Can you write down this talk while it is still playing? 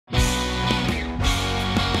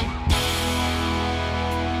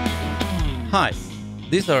Hi,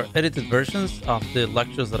 these are edited versions of the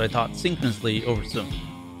lectures that I taught synchronously over Zoom.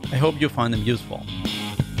 I hope you find them useful.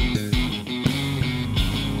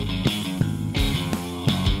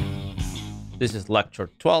 This is lecture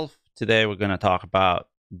 12. Today we're going to talk about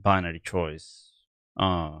binary choice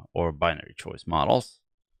or binary choice models.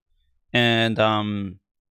 And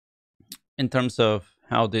in terms of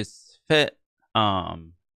how this fit,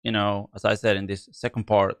 as I said in this second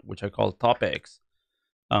part, which I call topics,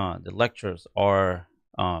 the lectures are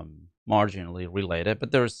marginally related,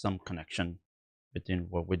 but there is some connection between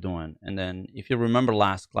what we're doing. And then if you remember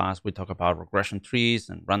last class, we talked about regression trees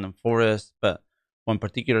and random forests, but one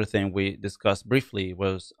particular thing we discussed briefly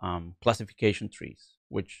was classification trees,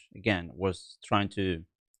 which again was trying to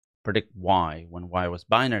predict y when y was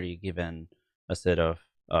binary given a set of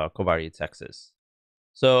covariate x's.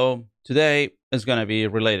 So today is going to be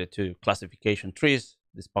related to classification trees,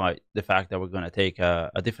 despite the fact that we're going to take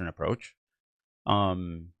a different approach.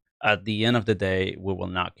 At the end of the day, we will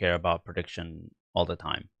not care about prediction all the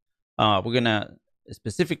time. We're going to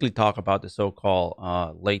specifically talk about the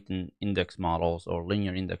so-called latent index models or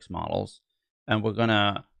linear index models. And we're going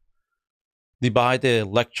to divide the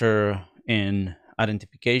lecture in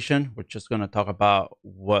identification. We're just going to talk about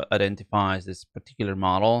what identifies this particular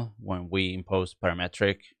model when we impose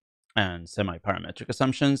parametric and semi-parametric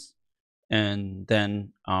assumptions. And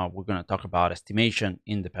then we're going to talk about estimation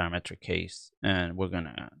in the parametric case. And we're going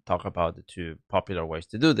to talk about the two popular ways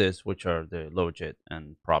to do this, which are the logit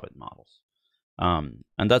and probit models. And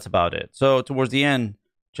that's about it. So towards the end,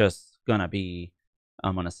 just going to be,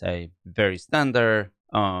 I'm going to say, very standard.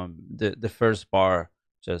 The first bar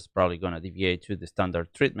just probably going to deviate to the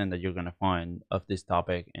standard treatment that you're going to find of this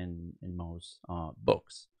topic in most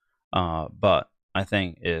books. But I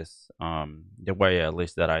think is the way, at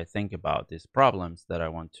least, that I think about these problems that I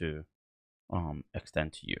want to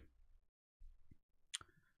extend to you.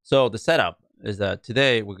 So the setup is that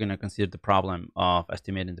today we're going to consider the problem of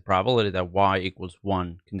estimating the probability that y equals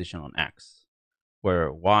 1 conditional on x,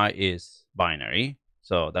 where y is binary.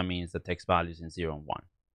 So that means that takes values in 0 and 1.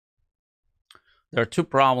 There are two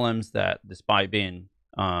problems that, despite being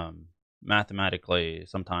mathematically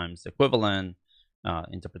sometimes equivalent,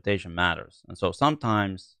 interpretation matters. And so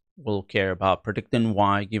sometimes we'll care about predicting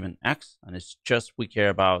y given x, and it's just we care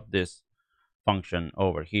about this function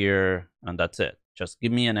over here, and that's it. Just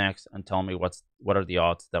give me an x and tell me what are the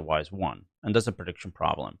odds that y is 1. And that's a prediction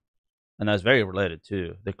problem. And that's very related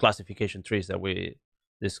to the classification trees that we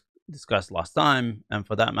discussed last time. And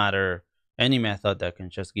for that matter, any method that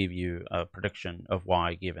can just give you a prediction of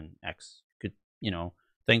y given x. You could,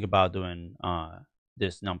 think about doing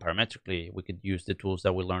this non-parametrically. We could use the tools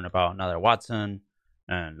that we learned about Nader-Watson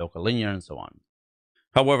and local linear and so on.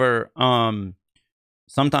 However,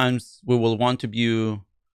 sometimes we will want to view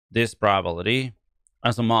this probability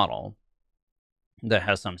as a model that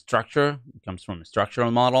has some structure. It comes from a structural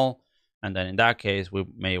model. And then in that case, we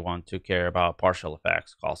may want to care about partial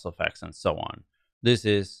effects, causal effects, and so on. This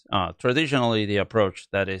is traditionally the approach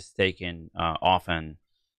that is taken often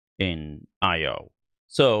in I/O.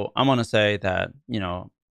 So I'm going to say that,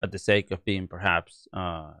 at the sake of being perhaps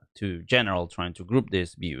too general, trying to group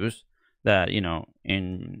these views, that,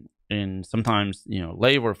 in sometimes,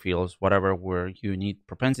 labor fields, whatever, where you need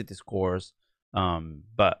propensity scores,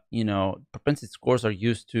 but, propensity scores are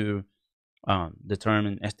used to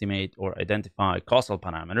determine, estimate, or identify causal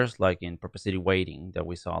parameters, like in propensity weighting that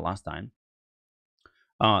we saw last time.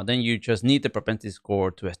 Then you just need the propensity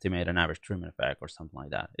score to estimate an average treatment effect or something like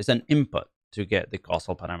that. It's an input to get the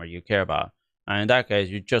causal parameter you care about. And in that case,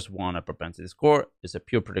 you just want a propensity score. It's a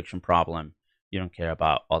pure prediction problem. You don't care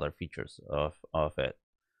about other features of it.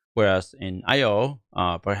 Whereas in I/O,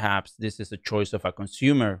 perhaps this is a choice of a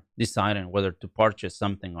consumer deciding whether to purchase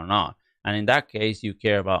something or not. And in that case, you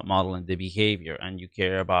care about modeling the behavior, and you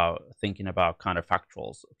care about thinking about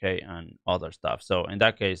counterfactuals, okay, and other stuff. So in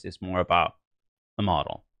that case, it's more about a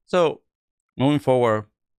model. So moving forward,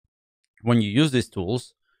 when you use these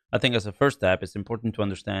tools, I think as a first step, it's important to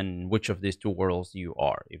understand which of these two worlds you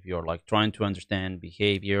are. If you're like trying to understand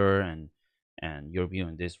behavior and you're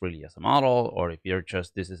viewing this really as a model, or if you're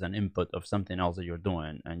just, this is an input of something else that you're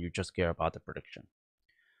doing and you just care about the prediction.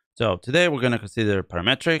 So today we're going to consider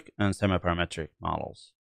parametric and semi-parametric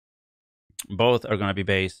models. Both are going to be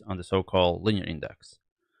based on the so-called linear index,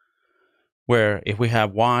 where if we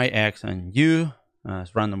have y, x, and u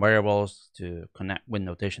as random variables to connect with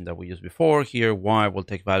notation that we used before, here y will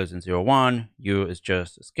take values in 0, 1, u is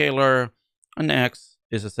just a scalar, and x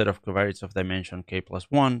is a set of covariates of dimension k plus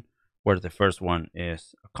 1, where the first one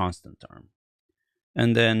is a constant term.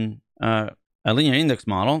 And then a linear index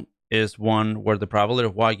model is one where the probability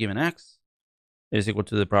of y given x is equal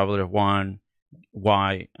to the probability of 1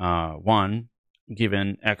 1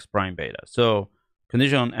 given x prime beta. So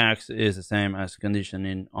condition on x is the same as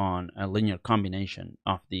conditioning on a linear combination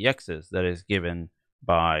of the x's that is given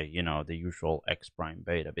by, the usual x prime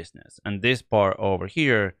beta business. And this part over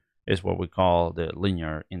here is what we call the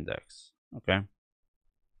linear index, okay?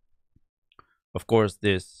 Of course,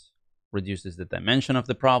 this reduces the dimension of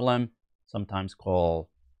the problem, sometimes called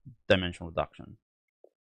dimension reduction.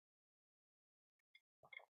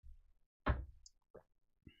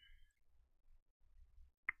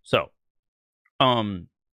 So,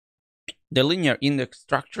 the linear index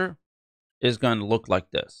structure is going to look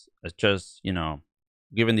like this. It's just,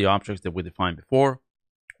 given the objects that we defined before,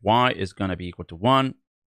 y is going to be equal to 1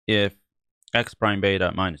 if x prime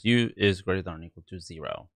beta minus u is greater than or equal to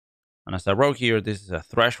 0. And as I wrote here, this is a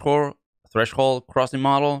threshold crossing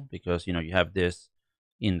model because, you have this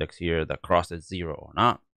index here that crosses 0 or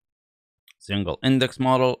not. Single index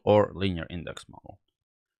model or linear index model.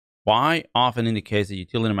 Y often indicates the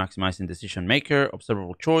utility maximizing decision maker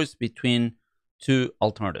observable choice between two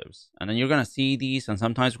alternatives. And then you're going to see these. And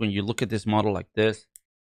sometimes when you look at this model like this,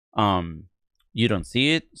 you don't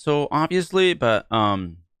see it so obviously, but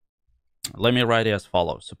let me write it as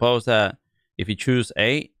follows. Suppose that if you choose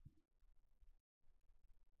A,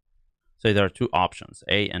 say there are two options,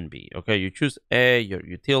 A and B. Okay, you choose A, your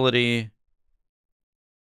utility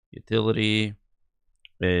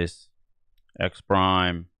is x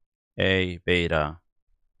prime A beta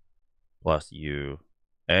plus U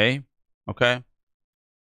A, okay?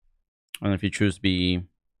 And if you choose B,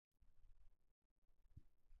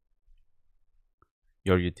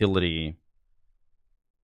 your utility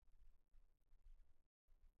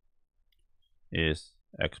is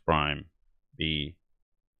x prime B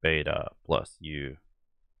beta plus U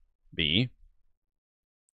B.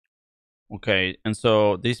 Okay, and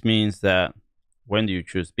so this means that when do you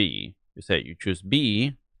choose B? You say you choose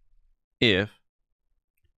B if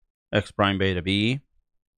x prime beta B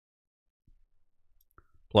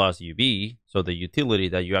plus UB, so the utility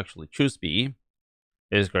that you actually choose B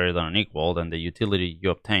is greater than or equal than the utility you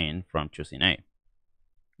obtain from choosing A,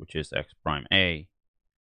 which is x prime A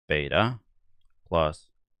beta plus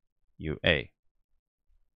UA.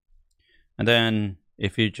 And then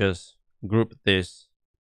if you just group these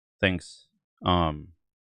things on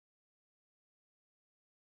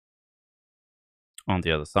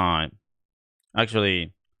the other side,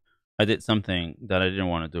 actually, I did something that I didn't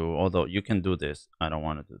want to do, although you can do this. I don't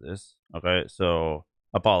want to do this. Okay, so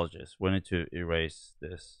apologies. We need to erase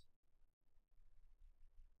this.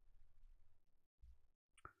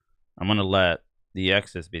 I'm going to let the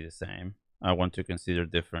x's be the same. I want to consider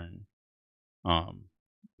different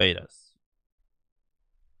betas.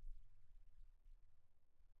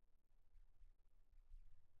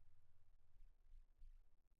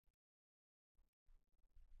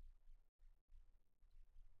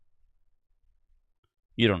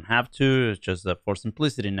 You don't have to. It's just that for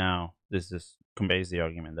simplicity now, this is conveys the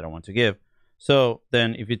argument that I want to give. So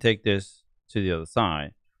then if you take this to the other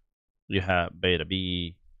side, you have beta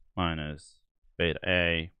B minus beta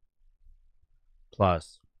A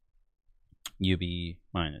plus UB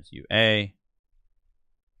minus UA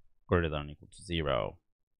greater than or equal to 0.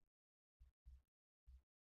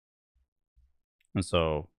 And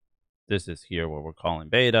so this is here what we're calling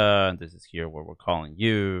beta, and this is here what we're calling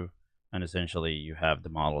U. And essentially, you have the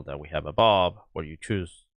model that we have above, where you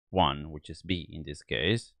choose one, which is B in this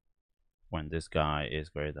case, when this guy is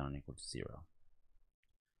greater than or equal to 0.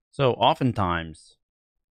 So oftentimes,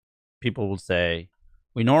 people will say,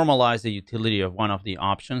 we normalize the utility of one of the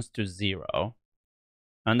options to 0.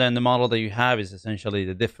 And then the model that you have is essentially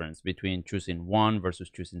the difference between choosing 1 versus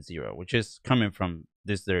choosing 0, which is coming from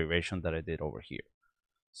this derivation that I did over here.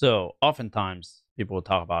 So oftentimes people will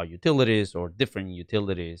talk about utilities or different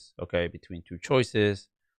utilities, okay, between two choices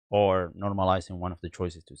or normalizing one of the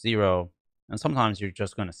choices to 0. And sometimes you're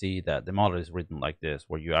just going to see that the model is written like this,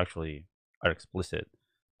 where you actually are explicit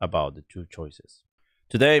about the two choices.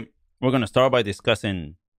 Today, we're going to start by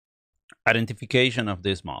discussing identification of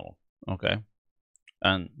this model, okay?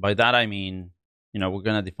 And by that, I mean, we're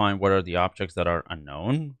going to define what are the objects that are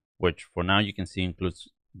unknown, which for now you can see includes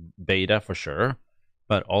beta for sure.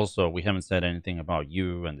 But also, we haven't said anything about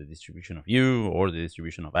U and the distribution of U or the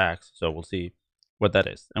distribution of X. So we'll see what that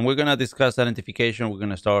is. And we're going to discuss identification. We're going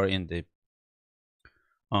to start in the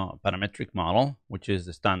parametric model, which is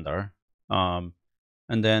the standard. And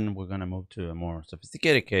then we're going to move to a more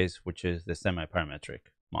sophisticated case, which is the semi-parametric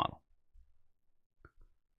model.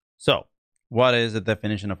 So what is the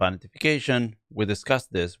definition of identification? We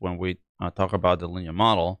discussed this when we talk about the linear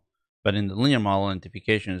model. But in the linear model,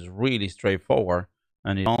 identification is really straightforward,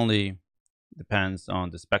 and it only depends on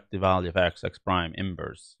the expected value of x prime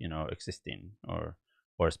inverse, existing, or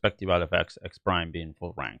expected value of x prime being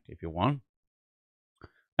full rank, if you want.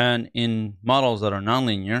 And in models that are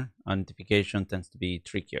nonlinear, identification tends to be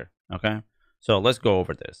trickier. Okay, so let's go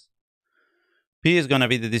over this. P is going to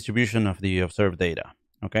be the distribution of the observed data.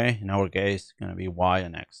 Okay, in our case, it's going to be y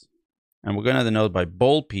and x. And we're going to denote by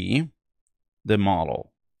bold P the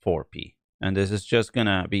model for P. And this is just going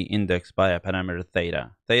to be indexed by a parameter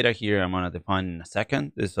theta. Theta here I'm going to define in a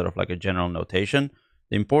second. This is sort of like a general notation.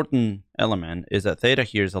 The important element is that theta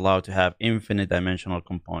here is allowed to have infinite dimensional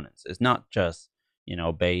components. It's not just,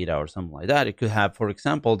 beta or something like that. It could have, for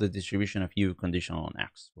example, the distribution of u conditional on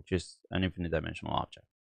x, which is an infinite dimensional object.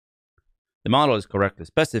 The model is correctly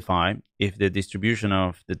specified if the distribution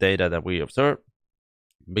of the data that we observe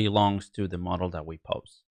belongs to the model that we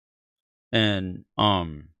pose. And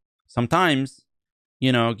sometimes,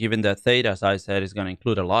 given that theta, as I said, is going to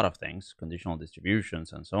include a lot of things, conditional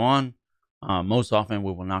distributions and so on, most often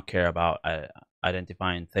we will not care about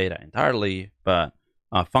identifying theta entirely, but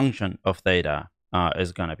a function of theta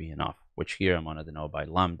is going to be enough, which here I'm going to denote by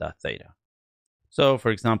lambda theta. So,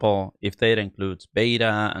 for example, if theta includes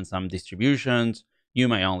beta and some distributions, you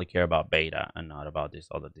may only care about beta and not about these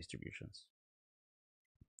other distributions.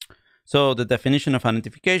 So the definition of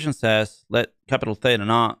identification says, let capital theta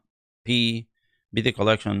naught P be the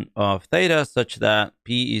collection of theta such that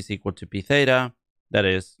P is equal to P theta. That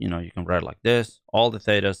is, you can write like this, all the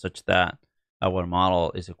theta such that our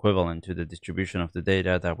model is equivalent to the distribution of the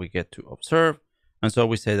data that we get to observe. And so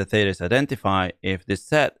we say that theta is identified if this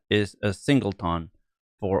set is a singleton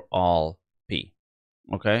for all P.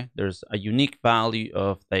 Okay, there's a unique value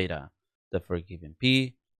of theta that for a given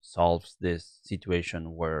P solves this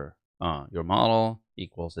situation where your model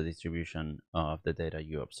equals the distribution of the data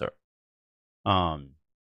you observe. And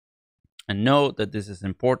note that this is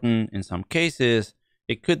important in some cases.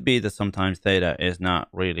 It could be that sometimes theta is not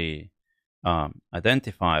really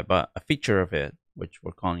identified, but a feature of it, which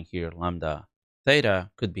we're calling here lambda theta,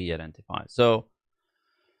 could be identified. So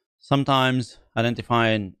sometimes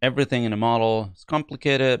identifying everything in a model is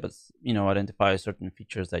complicated, but identify certain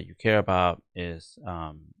features that you care about is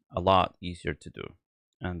a lot easier to do,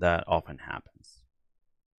 and that often happens.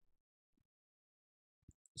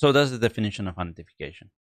 So that's the definition of identification.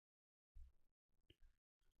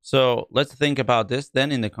 So let's think about this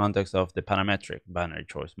then in the context of the parametric binary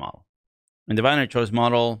choice model. In the binary choice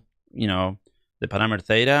model, the parameter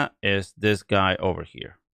theta is this guy over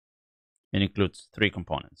here. It includes three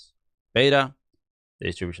components: beta, the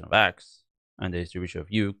distribution of x, and the distribution of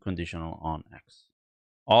u conditional on x.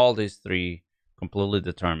 All these three completely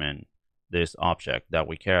determine this object that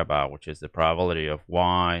we care about, which is the probability of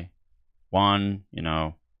y1,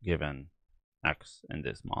 given x in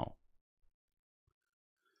this model.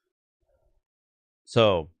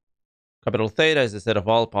 So capital theta is the set of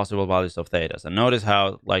all possible values of thetas. And notice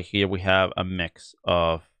how, like here, we have a mix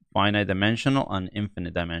of finite dimensional and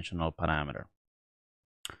infinite dimensional parameter.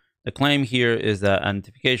 The claim here is that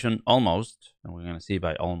identification almost, and we're going to see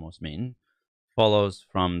by almost mean, follows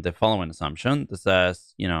from the following assumption that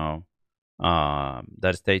says,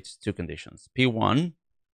 that states two conditions. P1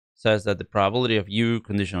 says that the probability of u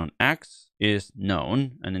conditional on x is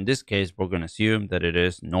known, and in this case, we're going to assume that it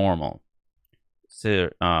is normal,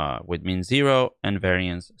 with mean 0 and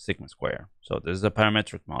variance sigma square. So this is a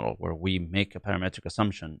parametric model where we make a parametric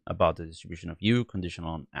assumption about the distribution of u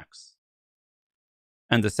conditional on x.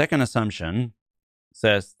 And the second assumption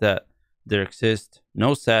says that there exists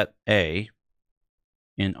no set A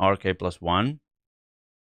in Rk plus 1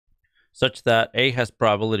 such that A has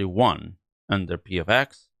probability 1 under P of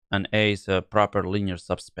x, and A is a proper linear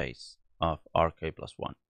subspace of Rk plus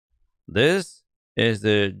 1. This is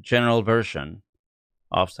the general version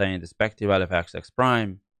of saying the expected value of x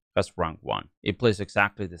prime has rank 1. It plays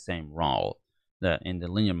exactly the same role that in the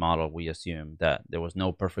linear model we assume that there was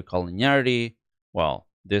no perfect collinearity. Well,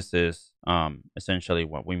 this is essentially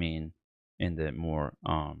what we mean in the more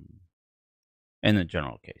in the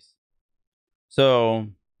general case. So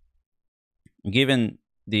given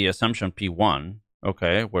the assumption P1,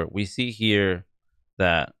 okay, where we see here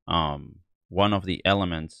that one of the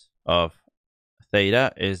elements of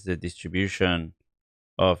theta is the distribution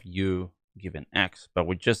of u given x, but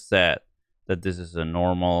we just said that this is a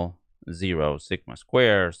normal 0 sigma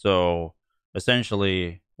square. So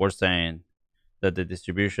essentially we're saying that the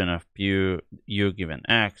distribution of u given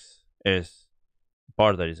x is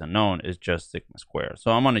part that is unknown is just sigma square.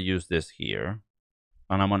 So I'm going to use this here,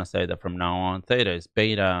 and I'm going to say that from now on theta is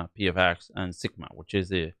beta p of x and sigma, which is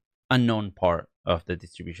the unknown part of the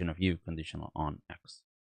distribution of u conditional on x.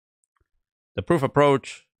 The proof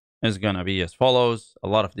approach is going to be as follows. A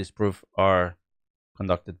lot of these proofs are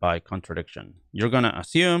conducted by contradiction. You're going to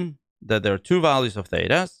assume that there are two values of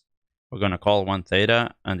thetas. We're going to call one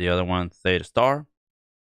theta and the other one theta star,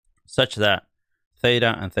 such that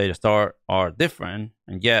theta and theta star are different,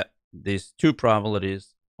 and yet these two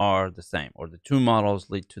probabilities are the same, or the two models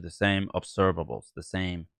lead to the same observables, the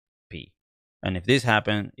same p. And if this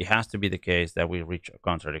happens, it has to be the case that we reach a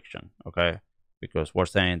contradiction, okay? Because we're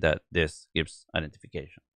saying that this gives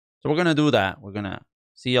identification. So we're going to do that. We're going to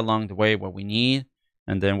see along the way what we need,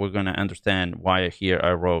 and then we're going to understand why here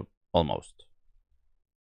I wrote almost.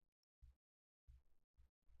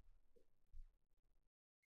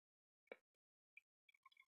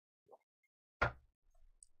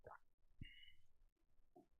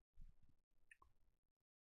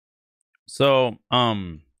 So,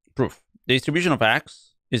 proof. The distribution of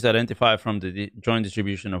x is identified from the joint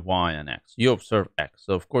distribution of y and x. You observe x,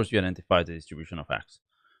 so of course you identify the distribution of x.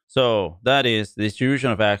 So that is, the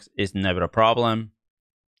distribution of x is never a problem.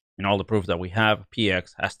 In all the proofs that we have,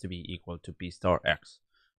 px has to be equal to p star x.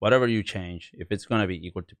 Whatever you change, if it's going to be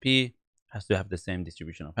equal to p, has to have the same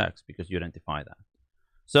distribution of x, because you identify that.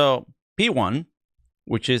 So p1,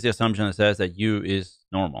 which is the assumption that says that u is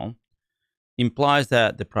normal, implies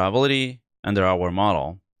that the probability under our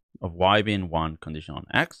model of y being 1 conditional on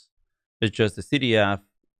x is just the CDF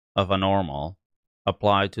of a normal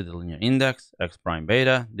applied to the linear index x prime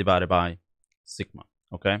beta divided by sigma.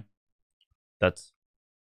 Okay, that's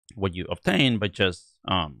what you obtain by just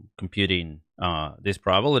computing this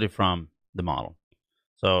probability from the model.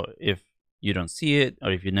 So if you don't see it,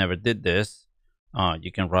 or if you never did this,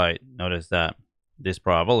 you can write, notice that this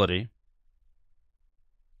probability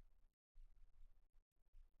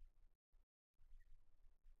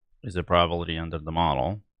is a probability under the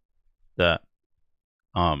model that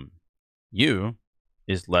u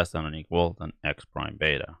is less than or equal than x prime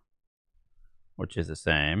beta, which is the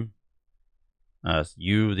same as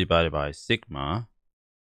u divided by sigma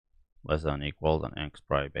less than or equal than x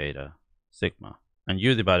prime beta sigma. And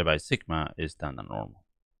u divided by sigma is standard normal,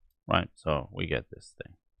 right? So we get this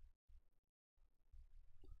thing.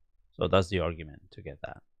 So that's the argument to get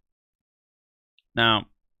that. Now,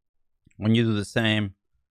 when you do the same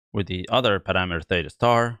with the other parameter theta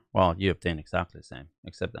star, well, you obtain exactly the same,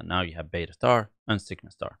 except that now you have beta star and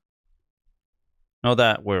sigma star. Know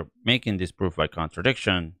that we're making this proof by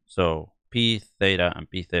contradiction, so p theta and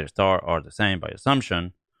p theta star are the same by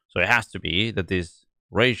assumption, so it has to be that this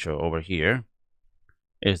ratio over here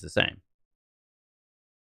is the same.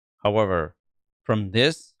 However, from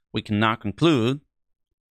this, we cannot conclude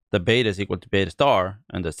that beta is equal to beta star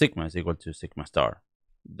and that sigma is equal to sigma star.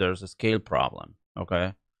 There's a scale problem,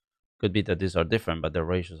 okay? Could be that these are different, but the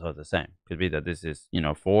ratios are the same. Could be that this is,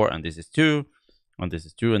 4 and this is 2, and this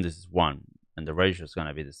is 2 and this is 1, and the ratio is going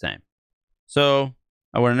to be the same. So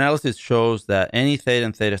our analysis shows that any theta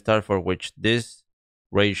and theta star for which this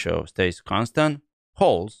ratio stays constant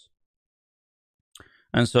holds.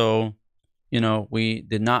 And so, we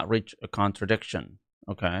did not reach a contradiction,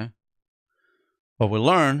 okay? What we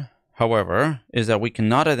learned, however, is that we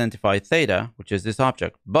cannot identify theta, which is this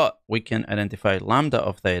object, but we can identify lambda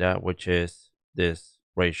of theta, which is this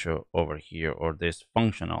ratio over here, or this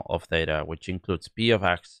functional of theta, which includes p of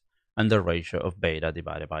x and the ratio of beta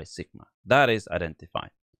divided by sigma. That is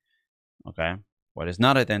identified, okay? What is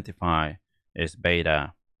not identified is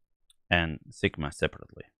beta and sigma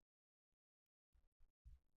separately.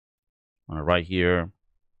 I'm going to write here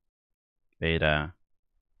beta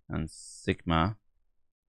and sigma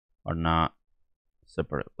are not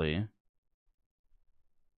separately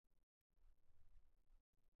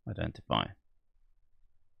identified.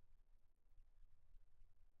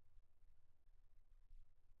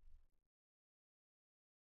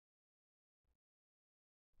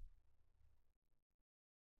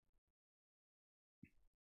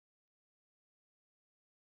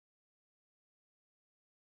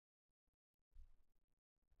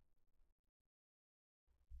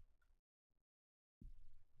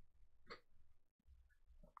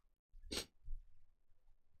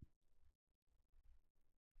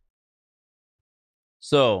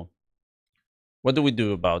 So what do we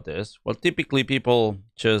do about this? Well, typically people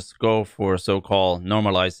just go for so-called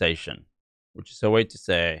normalization, which is a way to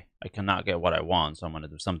say, I cannot get what I want, so I'm going to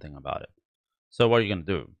do something about it. So what are you going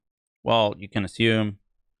to do? Well, you can assume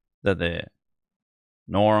that the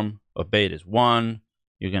norm of beta is 1.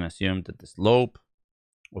 You can assume that the slope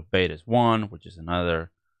of beta is 1, which is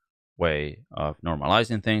another way of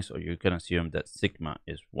normalizing things, or you can assume that sigma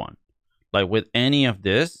is 1. Like with any of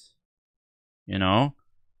this,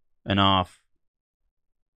 enough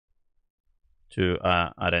to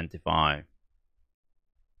identify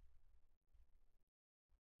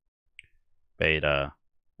beta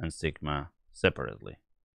and sigma separately.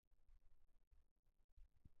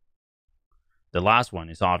 The last one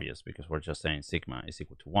is obvious because we're just saying sigma is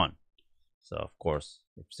equal to 1. So of course,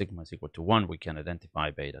 if sigma is equal to 1, we can identify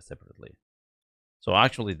beta separately. So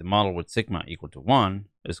actually, the model with sigma equal to 1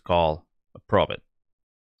 is called a probit.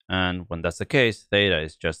 And when that's the case, theta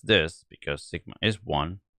is just this because sigma is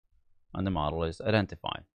 1 and the model is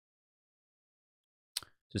identified.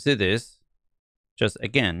 To see this, just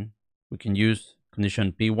again, we can use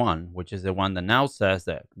condition P1, which is the one that now says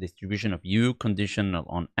that distribution of U conditional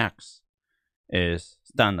on X is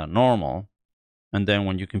standard normal. And then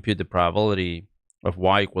when you compute the probability of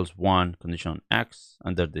Y equals 1 conditional on X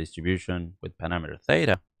under the distribution with parameter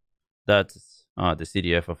theta, that's the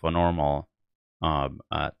CDF of a normal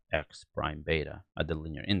at X prime beta at the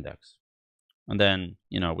linear index. And then,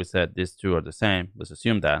 we said these two are the same. Let's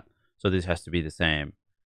assume that. So this has to be the same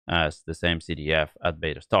as the same CDF at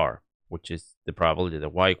beta star, which is the probability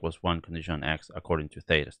that Y equals 1 conditional on X according to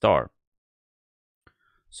theta star.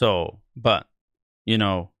 So, but,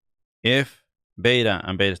 if beta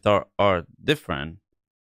and beta star are different,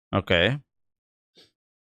 okay,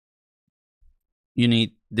 you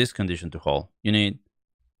need this condition to hold. You need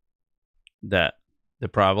that the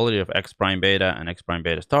probability of X prime beta and X prime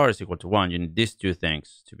beta star is equal to 1. You need these two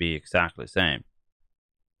things to be exactly the same.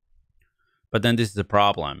 But then this is a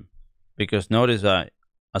problem because notice that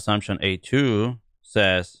assumption A2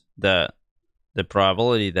 says that the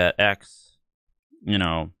probability that X,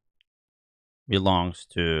 belongs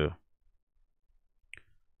to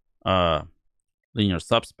a linear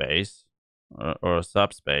subspace or a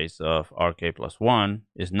subspace of Rk plus 1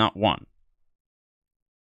 is not 1.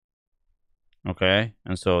 Okay,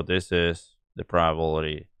 and so this is the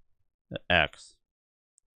probability that X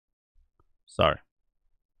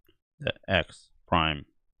prime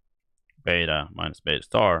beta minus beta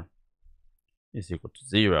star is equal to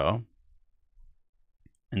 0.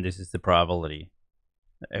 And this is the probability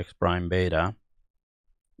that X prime beta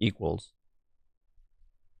equals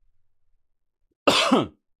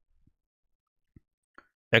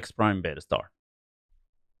X prime beta star.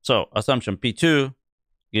 So assumption P2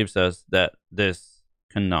 gives us that this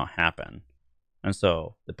cannot happen. And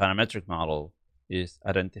so the parametric model is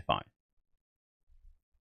identified.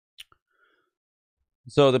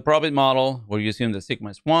 So the probit model, where you assume that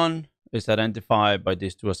sigma is 1, is identified by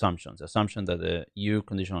these two assumptions. The assumption that the U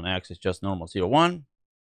condition on X is just normal 0, 1,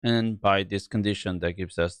 and by this condition that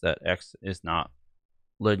gives us that X is not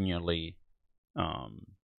linearly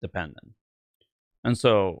dependent. And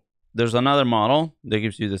so there's another model that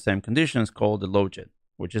gives you the same conditions called the logit,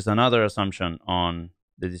 which is another assumption on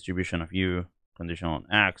the distribution of U conditional on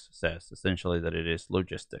X, says essentially that it is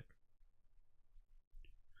logistic.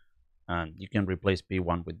 And you can replace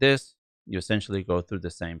P1 with this. You essentially go through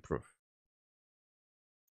the same proof.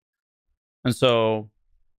 And so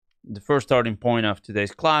the first starting point of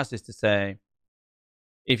today's class is to say,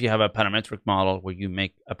 if you have a parametric model where you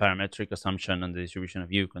make a parametric assumption on the distribution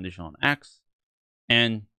of U conditional on X,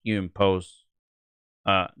 and you impose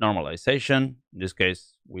normalization. In this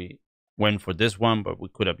case, we went for this one, but we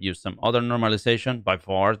could have used some other normalization. By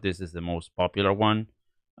far, this is the most popular one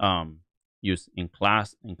used in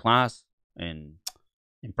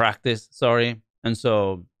practice. Sorry. And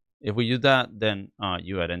so if we use that, then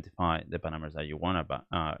you identify the parameters that you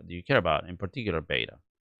you care about, in particular beta.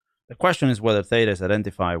 The question is whether theta is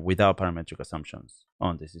identified without parametric assumptions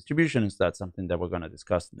on this distribution. Is that something that we're going to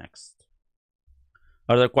discuss next?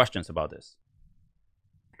 Are there questions about this?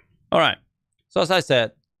 All right. So as I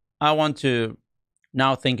said, I want to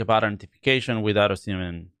now think about identification without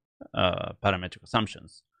assuming parametric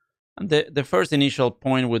assumptions. And the first initial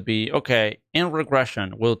point would be, okay, in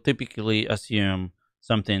regression, we'll typically assume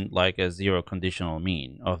something like a zero conditional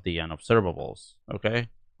mean of the unobservables, okay,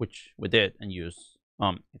 which we did and use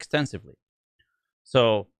extensively.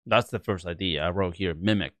 So that's the first idea. I wrote here,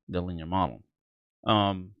 mimic the linear model.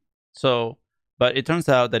 But it turns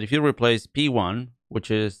out that if you replace P1, which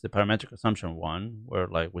is the parametric assumption 1, where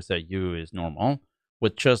like we say U is normal,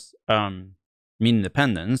 with just mean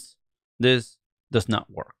independence, this does not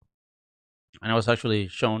work. And it was actually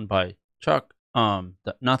shown by Chuck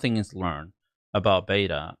that nothing is learned about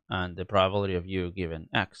beta and the probability of U given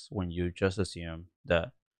X when you just assume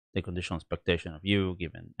that the conditional expectation of U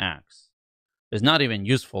given X. It's not even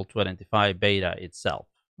useful to identify beta itself,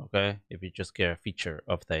 okay? If you just care a feature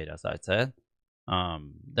of theta, as I said,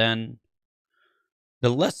 then The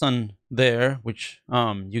lesson there, which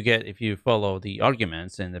you get if you follow the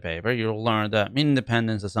arguments in the paper, you'll learn that mean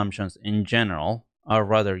independence assumptions in general are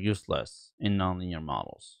rather useless in nonlinear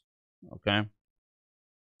models. Okay,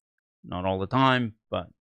 not all the time, but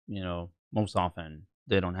most often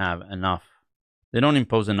they don't have enough. They don't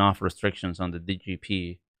impose enough restrictions on the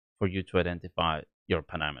DGP for you to identify your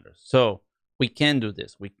parameters. So we can do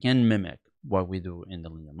this. We can mimic what we do in the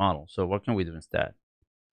linear model. So what can we do instead?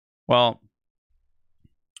 Well,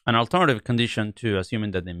 an alternative condition to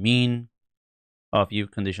assuming that the mean of u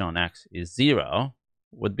condition on x is 0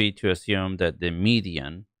 would be to assume that the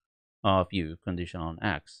median of u condition on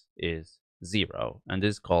x is 0. And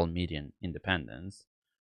this is called median independence.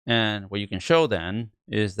 And what you can show then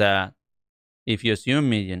is that if you assume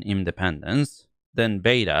median independence, then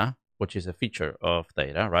beta, which is a feature of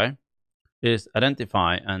theta, right, is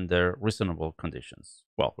identified under reasonable conditions.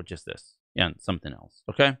 Well, which is this and something else.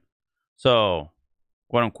 Okay. So,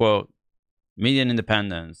 quote unquote, median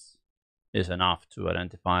independence is enough to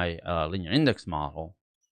identify a linear index model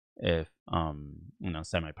if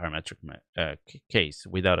semi-parametric case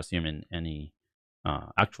without assuming any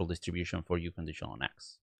actual distribution for u condition on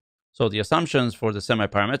x. So the assumptions for the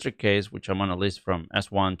semi-parametric case, which I'm going to list from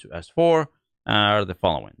S1 to S4, are the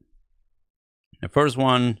following. The first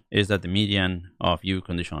one is that the median of u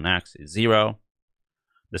condition on x is 0.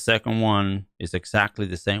 The second one is exactly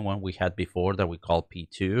the same one we had before that we call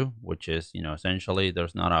P2, which is, essentially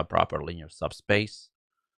there's not a proper linear subspace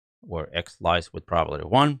where x lies with probability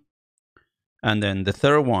 1. And then the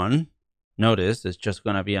third one, notice, is just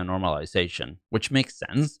going to be a normalization, which makes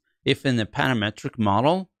sense. If in the parametric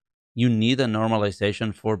model, you need a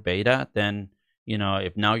normalization for beta, then,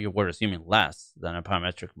 if now you were assuming less than a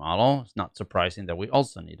parametric model, it's not surprising that we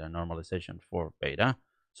also need a normalization for beta.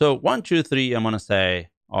 So 1, 2, 3, I'm going to say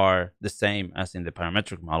are the same as in the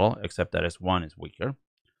parametric model, except that S1 is weaker.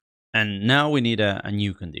 And now we need a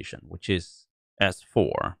new condition, which is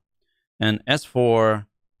S4. And S4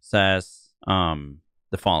 says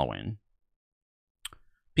the following.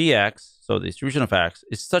 Px, so the distribution of x,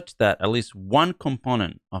 is such that at least one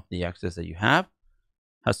component of the axis that you have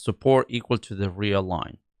has support equal to the real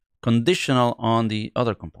line, conditional on the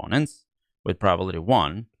other components with probability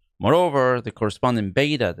 1. Moreover, the corresponding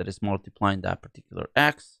beta that is multiplying that particular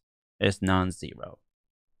x is non-zero.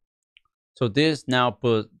 So this now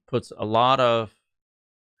puts a lot of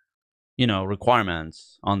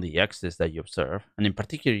requirements on the x's that you observe. And in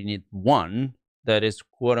particular, you need one that is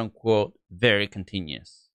quote unquote very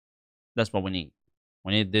continuous. That's what we need.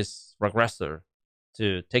 We need this regressor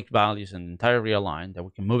to take values in the entire real line that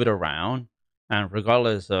we can move it around, and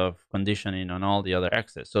regardless of conditioning on all the other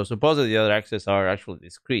x's. So suppose that the other x's are actually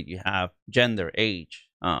discrete. You have gender, age,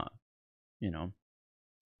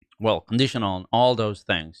 conditional on all those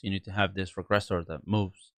things. You need to have this regressor that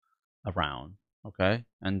moves around, okay?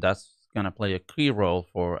 And that's going to play a key role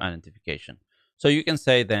for identification. So you can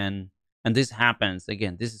say then, and this happens,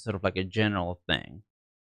 again, this is sort of like a general thing.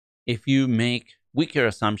 If you make weaker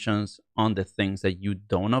assumptions on the things that you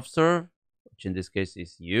don't observe, which in this case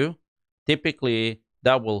is you, typically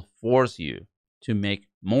that will force you to make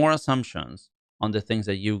more assumptions on the things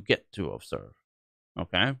that you get to observe,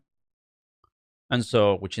 okay? And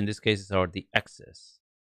so, which in this case are the x's.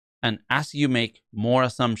 And as you make more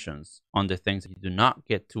assumptions on the things that you do not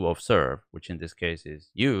get to observe, which in this case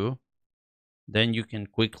is you, then you can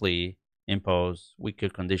quickly impose weaker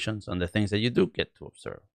conditions on the things that you do get to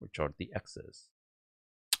observe, which are the x's.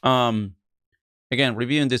 Again,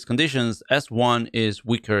 reviewing these conditions, S1 is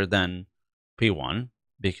weaker than P1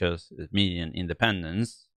 because median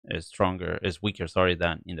independence is weaker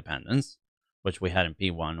than independence, which we had in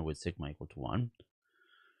P1 with sigma equal to 1.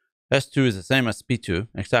 S2 is the same as P2,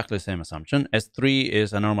 exactly the same assumption. S3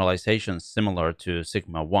 is a normalization similar to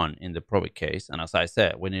sigma 1 in the probic case. And as I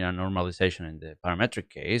said, we need a normalization in the parametric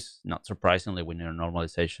case. Not surprisingly, we need a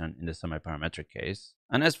normalization in the semi-parametric case.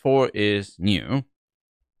 And S4 is new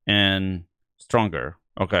and stronger,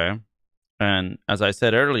 okay? And as I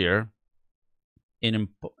said earlier, it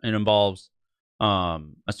involves a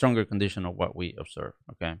stronger condition of what we observe,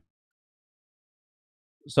 okay?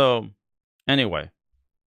 So anyway,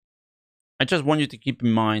 I just want you to keep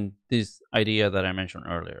in mind this idea that I mentioned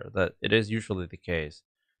earlier, that it is usually the case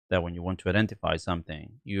that when you want to identify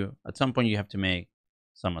something, at some point you have to make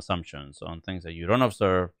some assumptions on things that you don't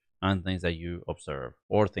observe and things that you observe,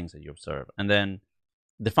 or things that you observe. And then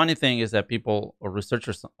the funny thing is that people or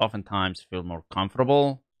researchers oftentimes feel more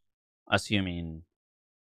comfortable assuming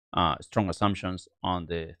strong assumptions on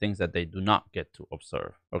the things that they do not get to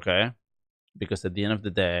observe, okay? Because at the end of the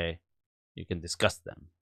day, you can discuss them.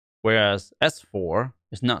 Whereas S4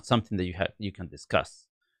 is not something that you can discuss.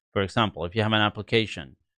 For example, if you have an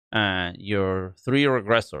application and your three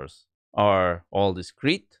regressors are all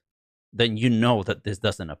discrete, then you know that this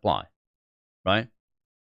doesn't apply, right?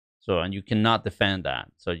 So, and you cannot defend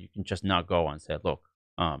that. So you can just not go and say, look,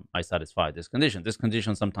 I satisfy this condition. This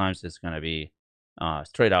condition sometimes is going to be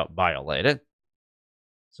straight out violated.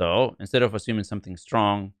 So instead of assuming something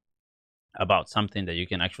strong about something that you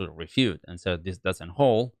can actually refute and say this doesn't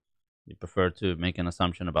hold, you prefer to make an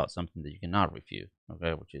assumption about something that you cannot refute,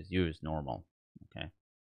 okay, which is U is normal, okay?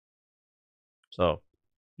 So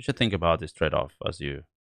you should think about this trade-off as you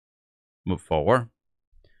move forward.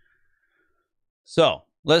 So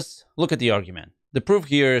let's look at the argument. The proof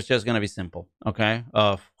here is just going to be simple, okay,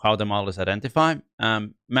 of how the model is identified.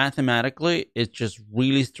 Mathematically, it's just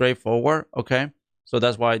really straightforward, okay? So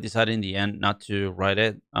that's why I decided in the end not to write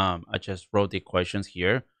it. I just wrote the equations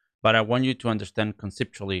here, but I want you to understand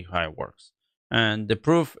conceptually how it works. And the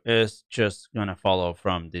proof is just going to follow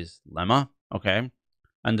from this lemma, okay?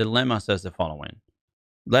 And the lemma says the following.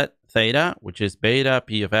 Let theta, which is beta,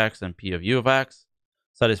 p of x, and p of u of x,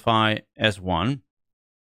 satisfy S1,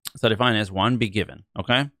 satisfying S1 be given,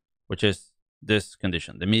 okay? Which is this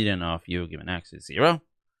condition, the median of u given x is 0.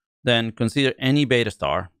 Then consider any beta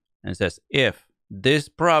star, and it says if this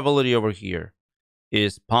probability over here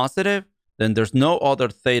is positive, then there's no other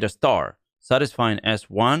theta star satisfying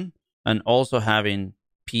S1 and also having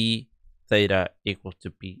p theta equal to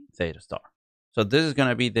p theta star. So this is going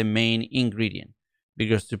to be the main ingredient,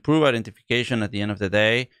 because to prove identification at the end of the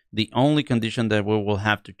day, the only condition that we will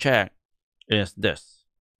have to check is this.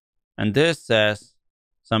 And this says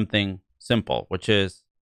something simple, which is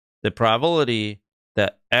the probability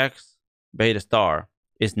that x beta star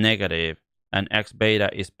is negative and x beta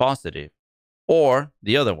is positive, or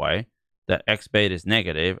the other way, that x beta is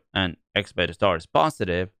negative and x beta star is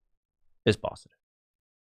positive, is positive.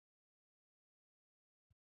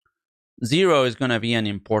 0 is going to be an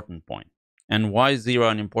important point. And why is 0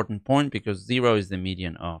 an important point? Because 0 is the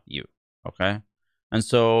median of u, okay? And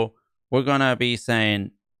so we're going to be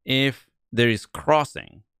saying if there is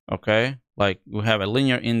crossing, okay, like we have a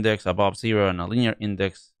linear index above 0 and a linear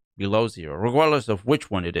index below 0, regardless of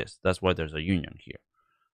which one it is, that's why there's a union here,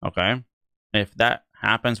 okay? If that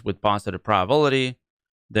happens with positive probability,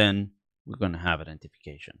 then we're going to have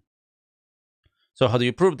identification. So how do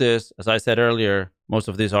you prove this? As I said earlier, most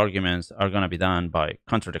of these arguments are going to be done by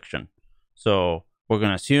contradiction. So we're going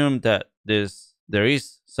to assume that there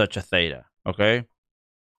is such a theta, okay,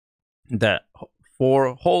 that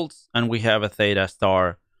 4 holds, and we have a theta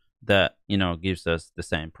star that, gives us the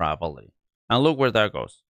same probability. And look where that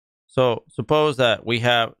goes. So suppose that we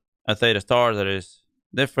have a theta star that is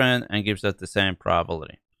different and gives us the same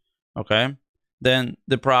probability, okay? Then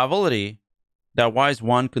the probability that y is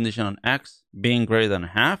 1 condition on x being greater than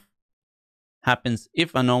half happens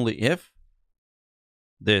if and only if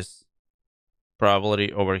this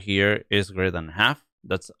probability over here is greater than half.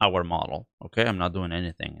 That's our model, okay? I'm not doing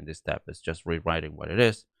anything in this step. It's just rewriting what it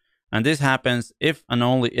is. And this happens if and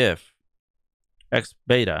only if x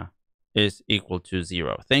beta is equal to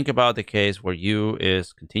 0. Think about the case where u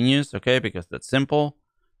is continuous, okay? Because that's simple.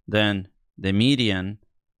 Then the median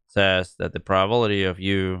says that the probability of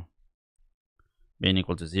u being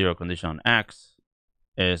equal to 0 condition on x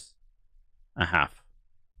is a half,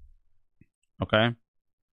 okay?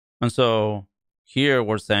 And so here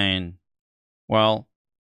we're saying, well,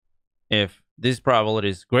 if this probability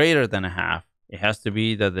is greater than a half, it has to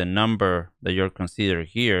be that the number that you're considering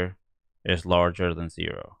here is larger than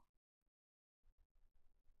 0.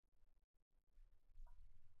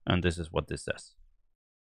 And this is what this says.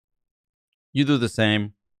 You do the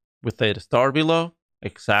same with theta star below,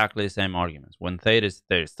 exactly the same arguments. When theta is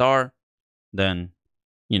theta star, then,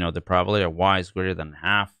 the probability of y is greater than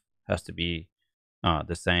half has to be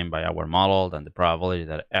the same by our model than the probability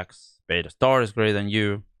that x beta star is greater than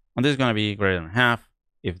u. And this is going to be greater than half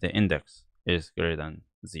if the index is greater than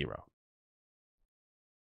 0.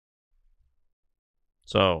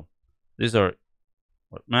 So these are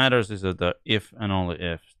what matters. These are the if and only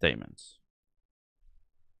if statements.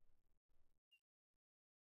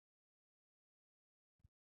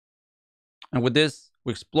 And with this,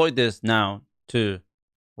 we exploit this now to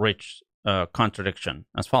reach a contradiction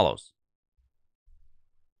as follows.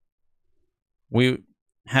 We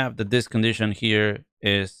have that this condition here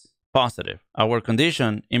is positive. Our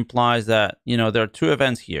condition implies that, there are 2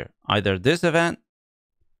 events here, either this event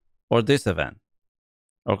or this event,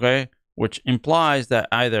 okay? Which implies that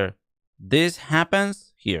either this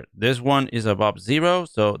happens here, this one is above 0,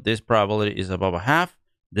 so this probability is above a half.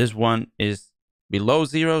 This one is below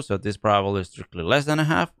 0, so this probability is strictly less than a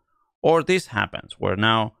half, or this happens where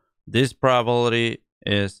now this probability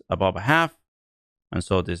is above a half, and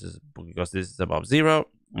so this is because this is above 0,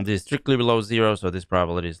 and this is strictly below 0, so this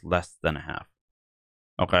probability is less than a half.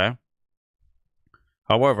 Okay.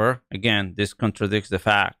 However, again, this contradicts the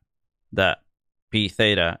fact that p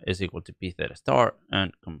theta is equal to p theta star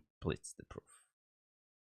and completes the proof.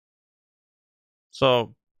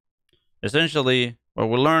 So essentially, what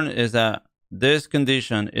we learn is that this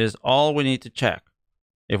condition is all we need to check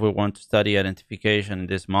if we want to study identification in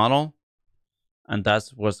this model. And that's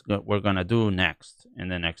what we're going to do next in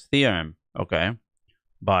the next theorem, okay,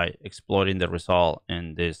 by exploiting the result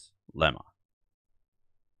in this lemma.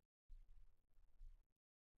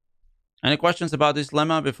 Any questions about this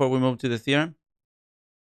lemma before we move to the theorem?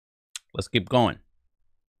 Let's keep going.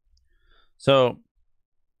 So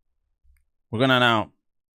we're going to now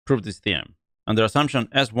prove this theorem. Under assumption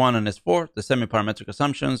S1 and S4, the semi-parametric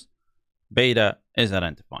assumptions, beta is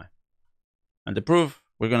identified. And the proof,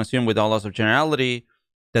 we're going to assume with all loss of generality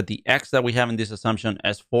that the x that we have in this assumption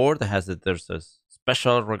S4 that has that there's a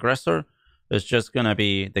special regressor is just going to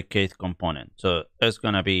be the kth component. So it's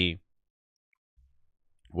going to be,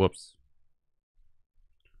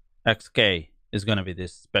 xk is going to be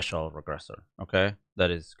this special regressor, okay?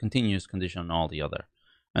 That is continuous condition on all the other.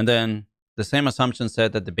 And then the same assumption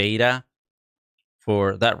said that the beta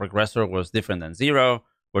for that regressor was different than 0.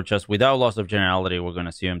 We're just, without loss of generality, we're going to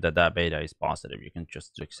assume that that beta is positive. You can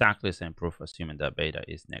just do exactly the same proof assuming that beta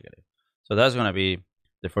is negative. So that's going to be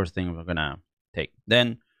the first thing we're going to take.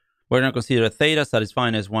 Then we're going to consider theta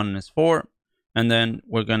satisfying S1 and S4. And then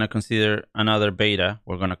we're going to consider another beta.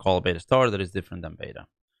 We're going to call beta star that is different than beta.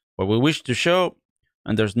 What we wish to show,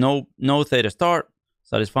 and there's no theta star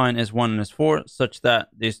satisfying S1 and S4 such that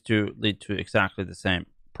these two lead to exactly the same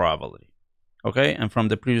probability. Okay, and from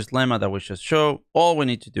the previous lemma that we just showed, all we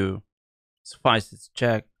need to do, suffice it to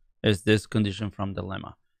check, is this condition from the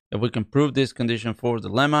lemma. If we can prove this condition for the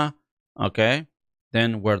lemma, okay,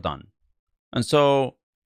 then we're done. And so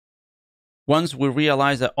once we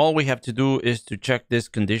realize that all we have to do is to check this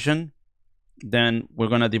condition, then we're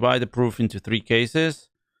going to divide the proof into 3 cases.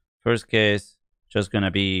 First case, just going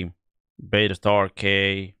to be beta star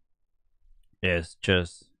k is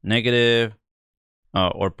just negative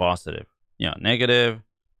or positive. Yeah, negative.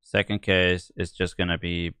 Second case is just going to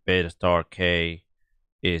be beta star k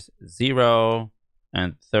is 0.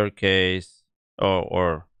 And third case,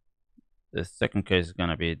 or the second case is going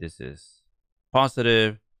to be this is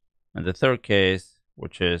positive. And the third case,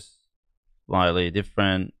 which is slightly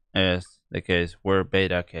different, is the case where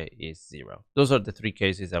beta k is 0. Those are the 3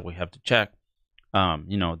 cases that we have to check.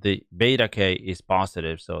 The beta k is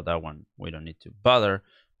positive, so that one we don't need to bother.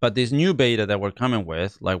 But this new beta that we're coming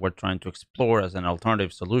with, like we're trying to explore as an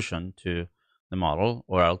alternative solution to the model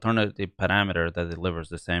or alternative parameter that delivers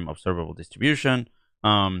the same observable distribution,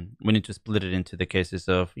 we need to split it into the cases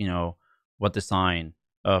of, what the sign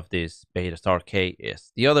of this beta star k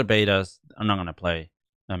is. The other betas are not going to play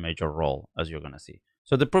a major role, as you're going to see.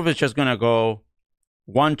 So the proof is just going to go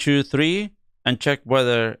 1, 2, 3 and check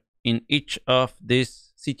whether in each of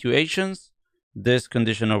these situations, this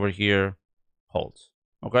condition over here holds.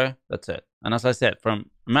 Okay, that's it. And as I said,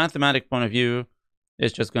 from a mathematic point of view,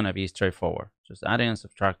 it's just going to be straightforward. Just adding and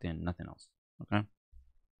subtracting, nothing else. Okay.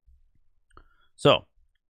 So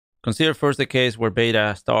consider first the case where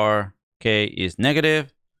beta star k is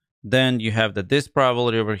negative. Then you have that this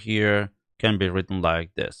probability over here can be written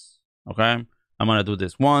like this. Okay. I'm going to do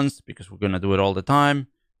this once because we're going to do it all the time.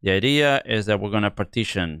 The idea is that we're going to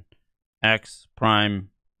partition x prime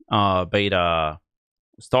beta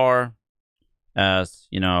star as,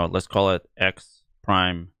 let's call it x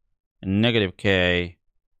prime negative k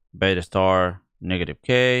beta star negative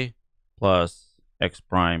k plus x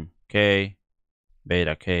prime k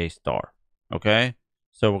beta k star. Okay,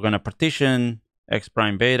 so we're going to partition x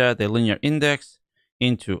prime beta, the linear index,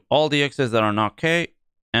 into all the x's that are not k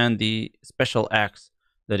and the special x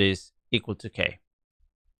that is equal to k.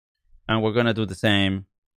 And we're going to do the same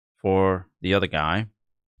for the other guy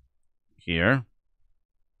here.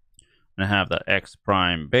 And have that x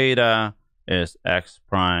prime beta is x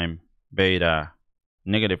prime beta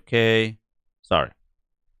negative k,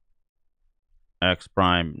 x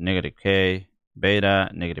prime negative k beta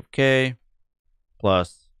negative k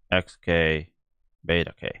plus xk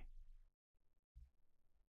beta k.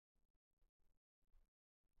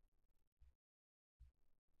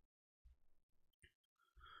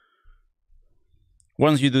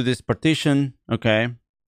 Once you do this partition, okay,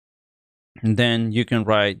 then you can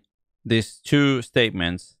write these 2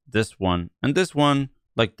 statements, this one and this one,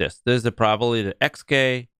 like this. This is the probability that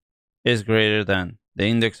xk is greater than the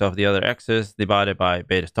index of the other x's divided by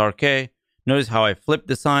beta star k. Notice how I flipped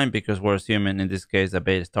the sign because we're assuming in this case that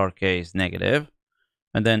beta star k is negative.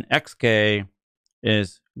 And then xk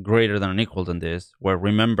is greater than or equal than this, where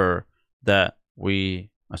remember that we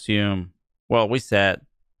assume, well, we said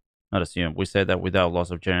that without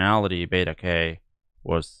loss of generality, beta k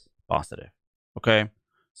was positive. Okay,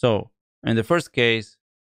 so in the first case,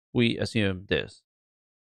 we assume this.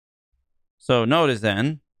 So notice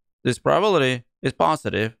then, this probability is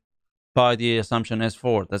positive by the assumption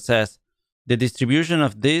S4 that says the distribution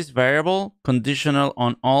of this variable conditional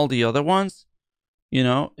on all the other ones,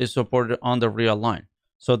 is supported on the real line.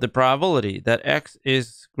 So the probability that x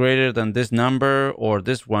is greater than this number or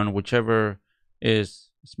this one, whichever is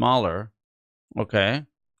smaller, okay,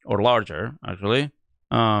 or larger actually,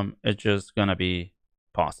 it's just gonna be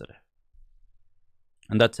positive.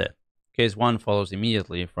 And that's it. Case 1 follows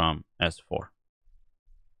immediately from S4.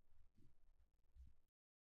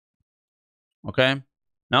 Okay,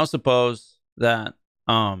 now suppose that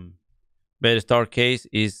beta star case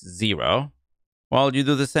is 0. Well, you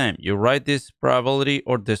do the same. You write this probability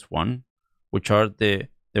or this one, which are the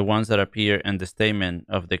ones that appear in the statement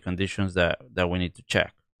of the conditions that we need to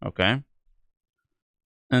check. Okay,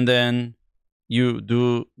 and then you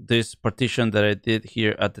do this partition that I did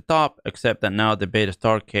here at the top, except that now the beta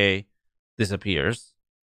star k disappears.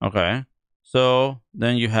 Okay, so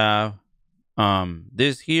then you have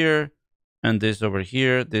this here and this over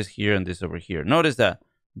here, this here and this over here. Notice that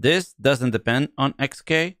this doesn't depend on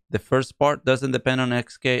xk. The first part doesn't depend on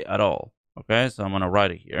xk at all. Okay, so I'm gonna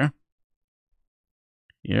write it here.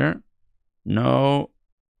 Here, no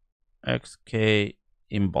xk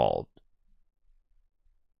involved.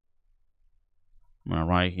 I'm gonna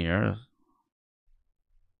write here,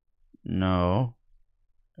 no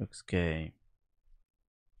xk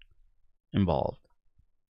involved.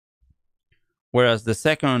 Whereas the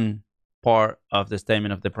second part of the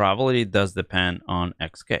statement of the probability does depend on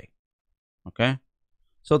xk. Okay,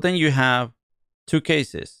 so then you have two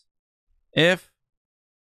cases. If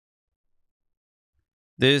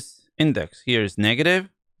this index here is negative,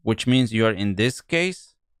 which means you are in this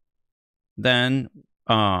case, then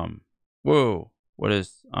what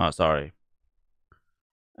is sorry,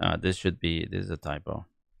 this is a typo.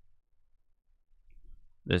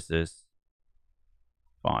 This is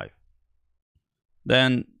 5.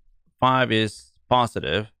 Then 5 is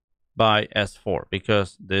positive by S4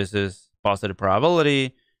 because this is positive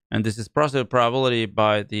probability and this is positive probability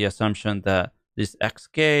by the assumption that this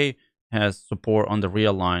xk has support on the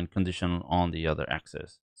real line conditional on the other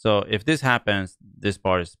axis. So if this happens, this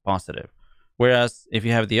part is positive. Whereas if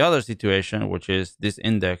you have the other situation, which is this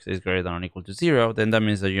index is greater than or equal to 0, then that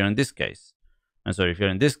means that you're in this case. And so if you're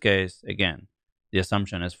in this case, again, the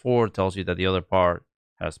assumption S4 tells you that the other part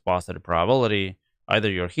has positive probability.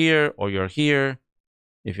 Either you're here or you're here.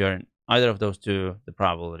 If you're in either of those two, the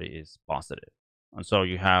probability is positive. And so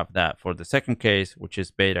you have that for the second case, which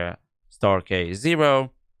is beta star k is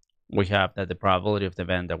 0. We have that the probability of the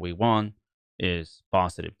event that we want is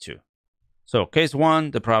positive 2. So case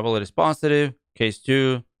 1, the probability is positive. Case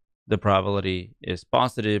 2, the probability is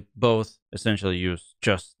positive. Both essentially use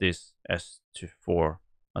just this S4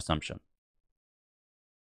 assumption.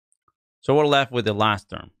 So we're left with the last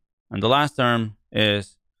term. And the last term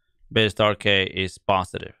is beta star k is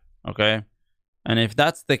positive. Okay. And if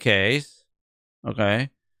that's the case, okay,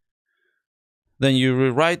 then you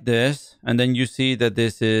rewrite this and then you see that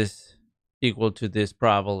this is equal to this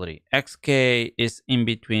probability. xk is in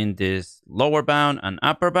between this lower bound and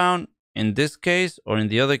upper bound in this case, or in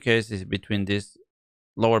the other case is between this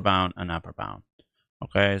lower bound and upper bound.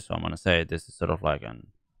 Okay, so I'm going to say this is sort of like a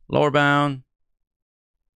lower bound.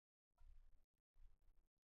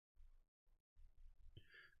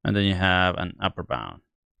 And then you have an upper bound.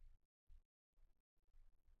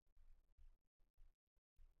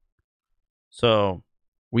 So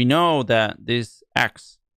we know that this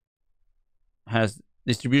x has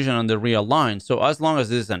distribution on the real line. So as long as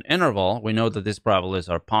this is an interval, we know that these probabilities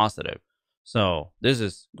are positive. So this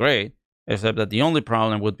is great, except that the only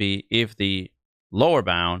problem would be if the lower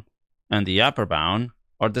bound and the upper bound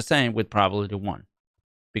are the same with probability 1.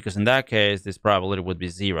 Because in that case, this probability would be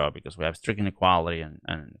 0 because we have strict inequality and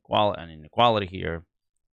inequality here.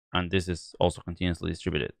 And this is also continuously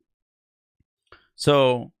distributed.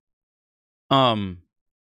 So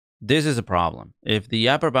this is a problem. If the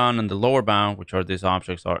upper bound and the lower bound, which are these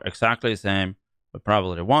objects, are exactly the same with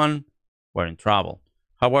probability 1, we're in trouble.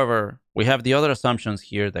 However, we have the other assumptions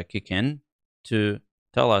here that kick in to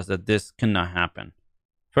tell us that this cannot happen.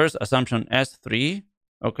 First, assumption S3,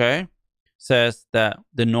 okay, says that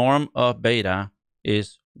the norm of beta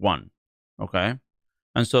is 1, okay?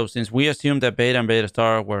 And so since we assume that beta and beta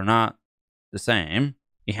star were not the same,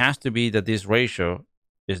 it has to be that this ratio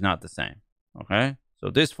is not the same. Okay? So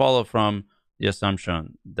this follows from the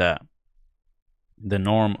assumption that the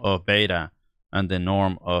norm of beta and the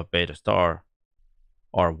norm of beta star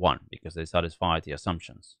are 1 because they satisfy the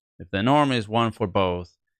assumptions. If the norm is 1 for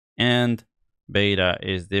both and beta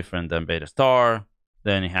is different than beta star,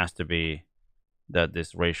 then it has to be that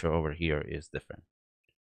this ratio over here is different.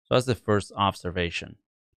 So that's the first observation.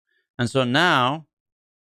 And so now,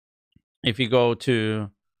 if you go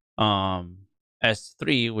to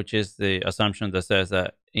S3, which is the assumption that says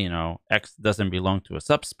that, X doesn't belong to a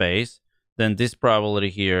subspace, then this probability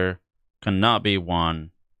here cannot be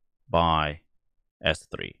 1 by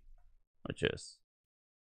S3, which is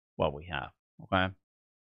what we have, okay?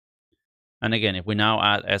 And again, if we now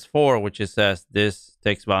add S4, which says this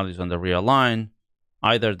takes values on the real line,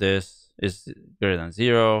 either this is greater than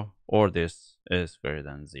 0 or this is greater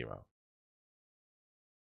than 0.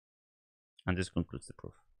 And this concludes the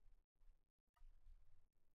proof.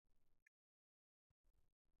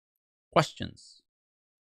 Questions?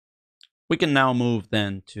 We can now move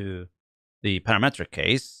then to the parametric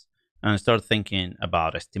case and start thinking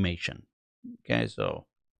about estimation. Okay, so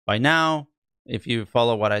by now, if you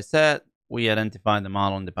follow what I said, we identified the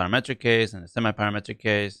model in the parametric case and the semi-parametric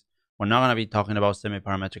case. We're not going to be talking about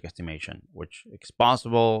semi-parametric estimation, which is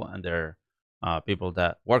possible, and there are people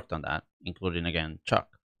that worked on that, including, again, Chuck.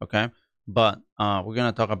 Okay, but we're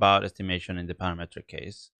going to talk about estimation in the parametric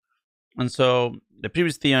case. And so the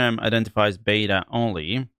previous theorem identifies beta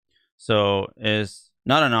only, so it's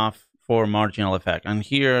not enough for marginal effect. And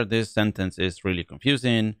here, this sentence is really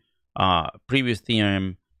confusing. Previous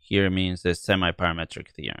theorem here means the semi-parametric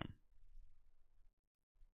theorem.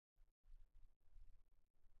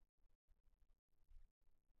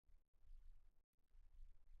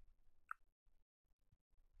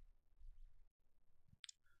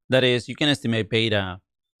 That is, you can estimate beta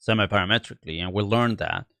semi-parametrically, and we'll learn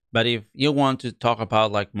that. But if you want to talk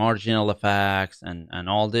about like marginal effects and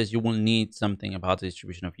all this, you will need something about the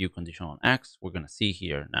distribution of U conditional on X. We're going to see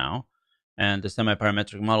here now. And the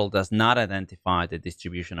semi-parametric model does not identify the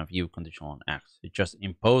distribution of U conditional on X. It just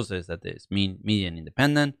imposes that it's median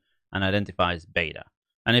independent and identifies beta.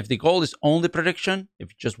 And if the goal is only prediction, if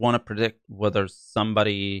you just want to predict whether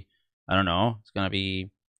somebody, I don't know, it's going to be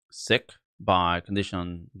sick by condition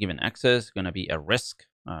on given X's, going to be a risk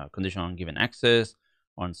condition on given X's,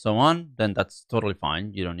 and so on, then that's totally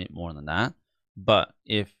fine. You don't need more than that. But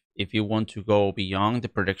if you want to go beyond the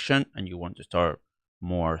prediction and you want to start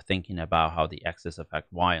more thinking about how the X's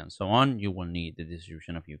affect Y and so on, you will need the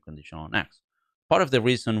distribution of U conditional on X. Part of the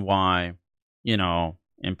reason why,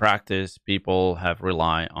 in practice, people have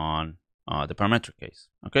relied on the parametric case.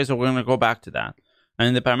 Okay, so we're going to go back to that. And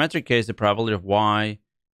in the parametric case, the probability of Y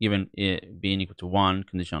given it being equal to 1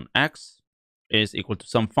 condition on X is equal to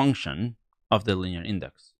some function of the linear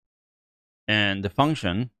index. And the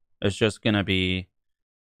function is just going to be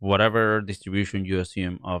whatever distribution you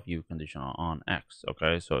assume of U conditional on X.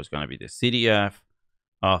 Okay, so it's going to be the CDF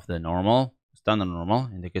of the normal, standard normal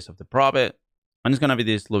in the case of the probit, and it's going to be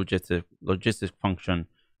this logistic function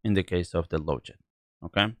in the case of the logit.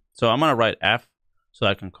 Okay, so I'm going to write F so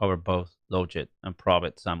I can cover both logit and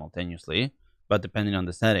probit simultaneously, but depending on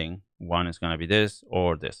the setting, one is going to be this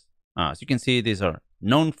or this. As you can see, these are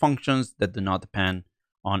known functions that do not depend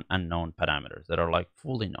on unknown parameters that are like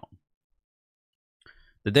fully known.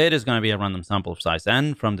 The data is going to be a random sample of size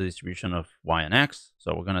n from the distribution of y and x.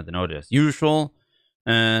 So we're going to denote it as usual.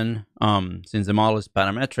 And since the model is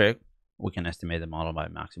parametric, we can estimate the model by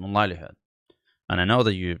maximum likelihood. And I know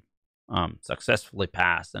that you successfully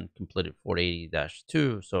passed and completed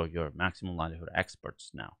 480-2, so you're maximum likelihood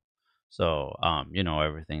experts now. So you know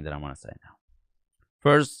everything that I want to say now.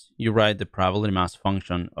 First, you write the probability mass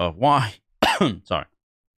function of y. Sorry.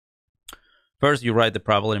 First, you write the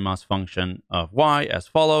probability mass function of y as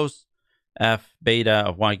follows. F beta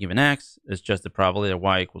of y given x is just the probability that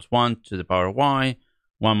y equals 1 to the power of y.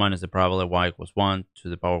 1 minus the probability that y equals 1 to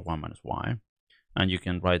the power of 1 minus y. And you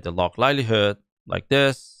can write the log likelihood like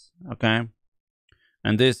this, okay?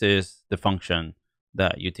 And this is the function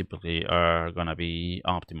that you typically are going to be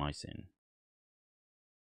optimizing.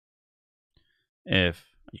 If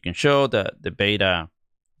you can show that the beta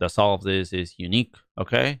that solves this is unique,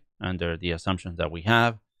 okay, under the assumptions that we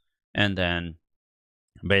have, and then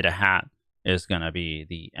beta hat is going to be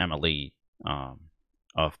the MLE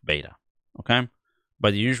of beta, okay? By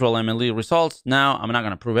the usual MLE results, now I'm not going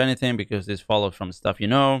to prove anything because this follows from stuff you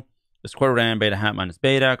know. The square root n beta hat minus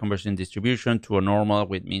beta conversion distribution to a normal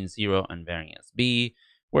with mean 0 and variance b,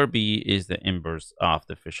 where b is the inverse of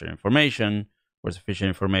the Fisher information, where sufficient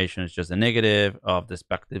information is just the negative of the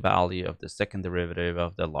expected value of the second derivative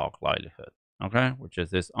of the log likelihood, okay, which is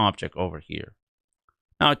this object over here.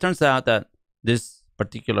 Now, it turns out that this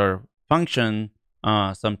particular function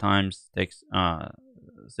sometimes takes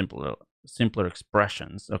simpler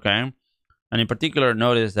expressions, okay? And in particular,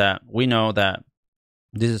 notice that we know that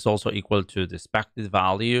this is also equal to the expected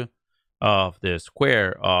value of the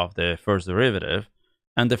square of the first derivative.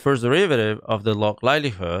 And the first derivative of the log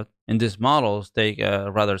likelihood in these models take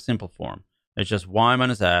a rather simple form. It's just y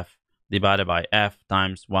minus f divided by f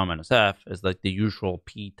times y minus f. Is like the usual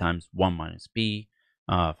p times 1 minus p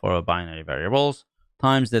for binary variables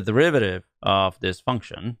times the derivative of this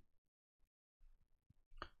function,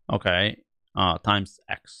 okay, times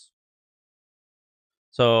x.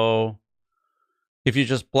 So if you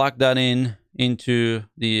just plug that into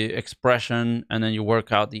the expression and then you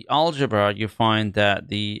work out the algebra, you find that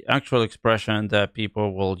the actual expression that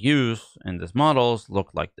people will use in these models look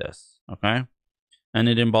like this, okay? And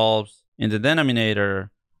it involves in the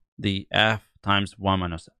denominator the f times 1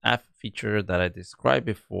 minus f feature that I described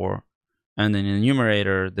before, and then in the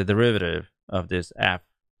numerator the derivative of this f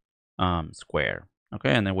square,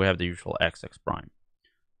 okay? And then we have the usual x prime.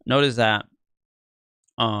 Notice that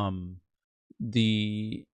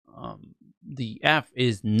the f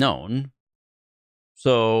is known,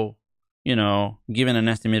 so given an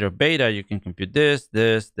estimator of beta, you can compute this,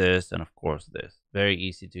 and of course this. Very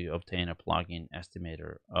easy to obtain a plug-in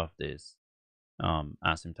estimator of this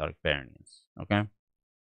asymptotic variance, okay?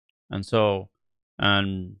 And so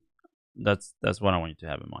that's what I want you to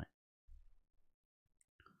have in mind.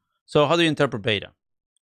 So how do you interpret beta?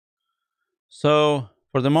 So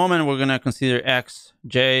for the moment, we're going to consider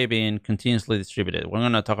xj being continuously distributed. We're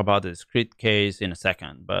going to talk about the discrete case in a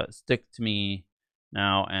second, but stick to me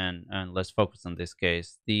now and let's focus on this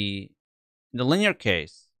case. In the linear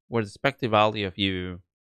case, where the expected value of u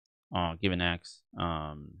given x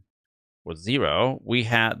was 0, we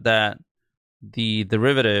had that the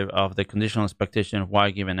derivative of the conditional expectation of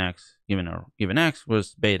y given x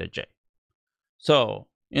was beta j. So,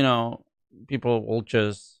 people will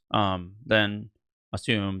just then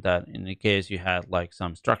assume that in the case you had like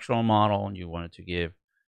some structural model and you wanted to give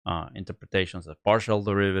interpretations of partial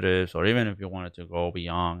derivatives, or even if you wanted to go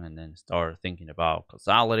beyond and then start thinking about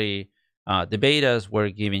causality, the betas were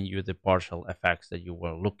giving you the partial effects that you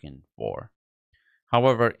were looking for.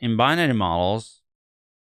 However, in binary models,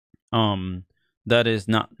 that is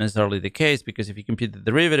not necessarily the case, because if you compute the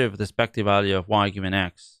derivative of the expected value of y given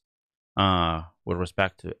x with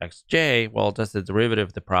respect to xj, well, that's the derivative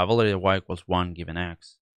of the probability of y equals 1 given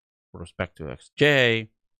x with respect to xj.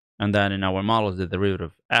 And then in our models, the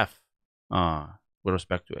derivative of f with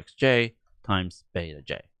respect to xj times beta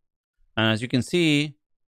j. And as you can see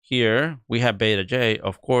here, we have beta j,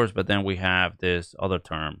 of course, but then we have this other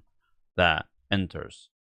term that enters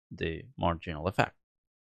the marginal effect.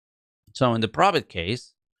 So in the probit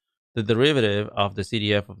case, the derivative of the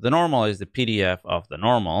CDF of the normal is the PDF of the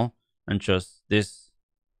normal, and just this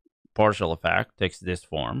partial effect takes this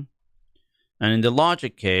form. And in the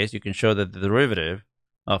logic case, you can show that the derivative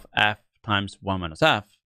of f times 1 minus f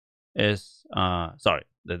is, the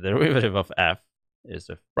derivative of f is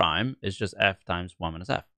f prime is just f times 1 minus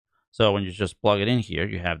f. So when you just plug it in here,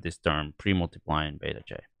 you have this term pre-multiplying beta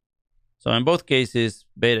j. So in both cases,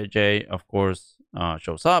 beta j, of course,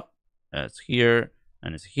 shows up. It's here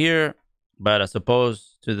and it's here. But as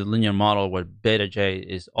opposed to the linear model where beta j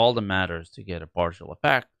is all that matters to get a partial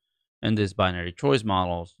effect, in these binary choice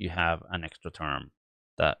models, you have an extra term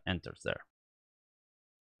that enters there.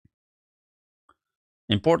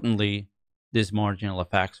 Importantly, these marginal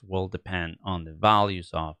effects will depend on the values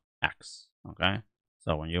of x, okay?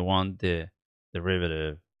 So when you want the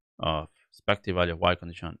derivative of expected value of y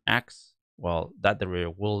condition x, well, that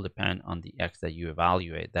derivative will depend on the x that you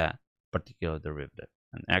evaluate that particular derivative.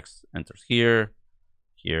 And x enters here,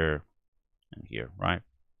 here, and here, right?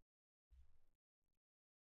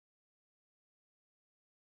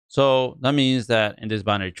 So that means that in these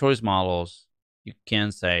binary choice models, you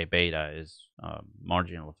can say beta is a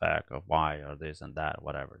marginal effect of y or this and that,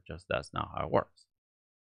 whatever. Just that's not how it works.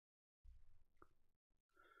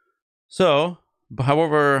 So,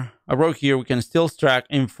 however, I wrote here, we can still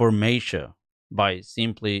extract information by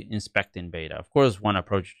simply inspecting beta. Of course, one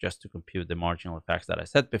approach is just to compute the marginal effects that I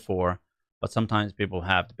said before, but sometimes people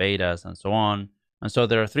have the betas and so on. And so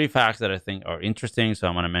there are 3 facts that I think are interesting, so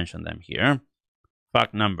I'm going to mention them here.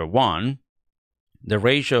 Fact number 1, the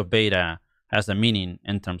ratio of beta has a meaning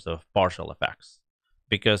in terms of partial effects.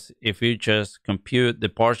 Because if you just compute the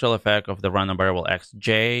partial effect of the random variable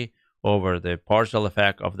xj over the partial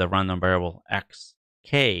effect of the random variable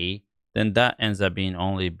xk, then that ends up being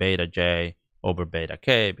only beta j over beta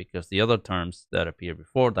k, because the other terms that appear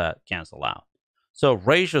before that cancel out. So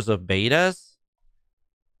ratios of betas,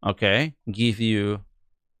 okay, give you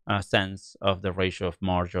a sense of the ratio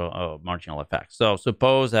of marginal effects. So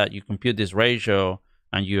suppose that you compute this ratio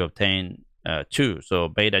and you obtain 2. So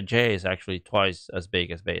beta j is actually twice as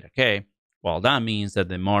big as beta k. Well, that means that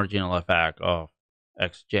the marginal effect of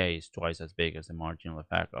xj is twice as big as the marginal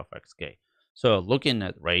effect of xk. So looking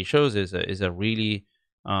at ratios is a really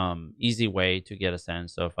easy way to get a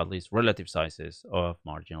sense of at least relative sizes of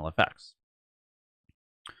marginal effects.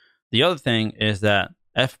 The other thing is that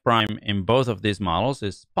f prime in both of these models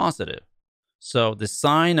is positive. So the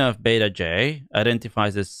sign of beta j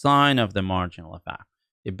identifies the sign of the marginal effect.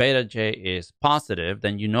 If beta j is positive,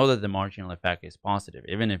 then you know that the marginal effect is positive,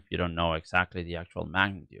 even if you don't know exactly the actual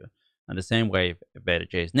magnitude. And the same way, if beta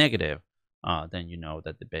j is negative, then you know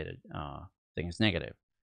that the beta thing is negative.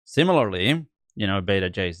 Similarly, beta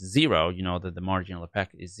j is 0, you know that the marginal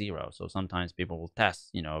effect is 0. So sometimes people will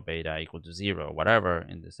test, beta equal to 0, whatever,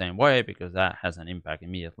 in the same way, because that has an impact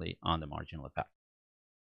immediately on the marginal effect.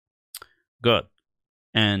 Good.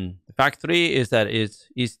 And fact 3 is that it's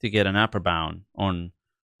easy to get an upper bound on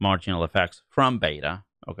marginal effects from beta,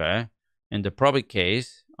 okay? In the probe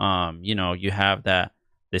case, you have that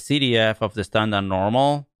the CDF of the standard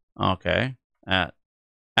normal, okay, at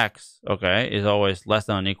x, okay, is always less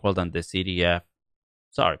than or equal than the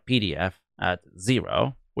PDF at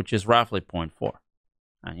 0, which is roughly 0.4.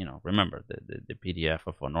 And, remember, the PDF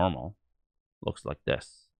of a normal looks like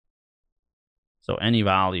this. So any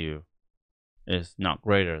value is not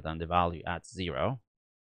greater than the value at 0.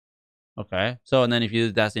 Okay, so and then if you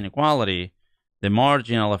do that inequality, the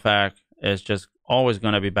marginal effect is just always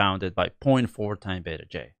going to be bounded by 0.4 times beta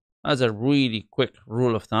j. That's a really quick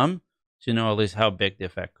rule of thumb to know at least how big the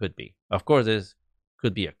effect could be. Of course, this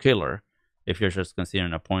could be a killer if you're just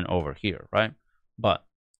considering a point over here, right? But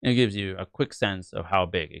it gives you a quick sense of how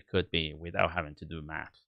big it could be without having to do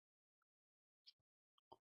math.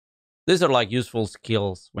 These are like useful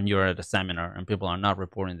skills when you're at a seminar and people are not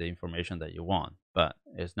reporting the information that you want, but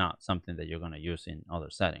it's not something that you're going to use in other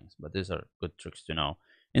settings. But these are good tricks to know.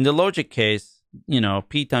 In the logic case,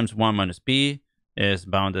 p times 1 minus p is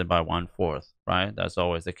bounded by 1/4, right? That's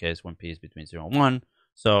always the case when p is between 0 and 1.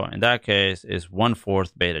 So in that case, is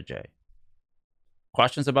 1/4 beta j.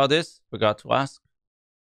 Questions about this? Forgot to ask?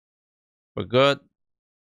 We're good?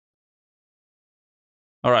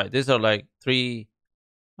 All right, these are like 3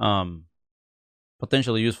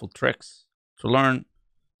 potentially useful tricks to learn.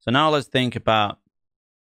 So now let's think about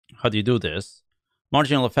how do you do this.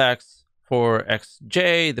 Marginal effects for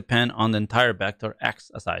xj depend on the entire vector x,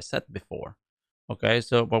 as I said before. Okay,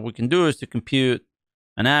 so what we can do is to compute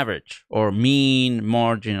an average or mean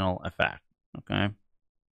marginal effect. Okay,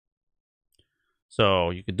 so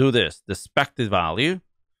you could do this: the expected value,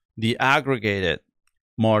 the aggregated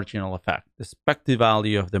marginal effect, the expected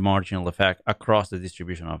value of the marginal effect across the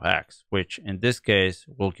distribution of x, which in this case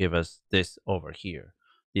will give us this over here,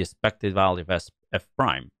 the expected value of f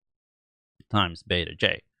prime times beta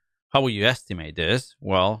j. How will you estimate this?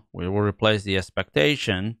 Well, we will replace the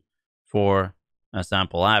expectation for a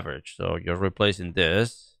sample average. So you're replacing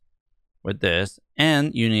this with this,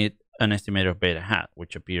 and you need an estimator of beta hat,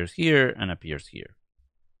 which appears here and appears here.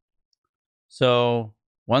 So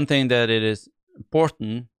one thing that it is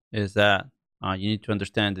important is that you need to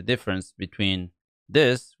understand the difference between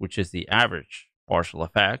this, which is the average partial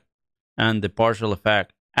effect, and the partial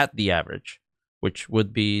effect at the average, which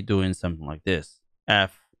would be doing something like this: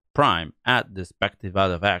 f prime at the expected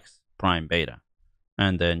value of x prime beta.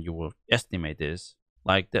 And then you will estimate this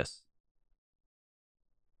like this.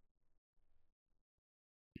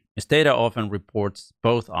 Stata often reports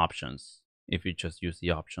both options if you just use the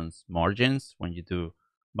options margins when you do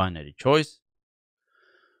binary choice.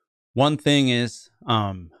 One thing is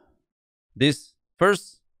this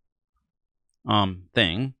first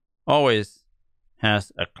thing always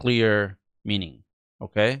has a clear meaning,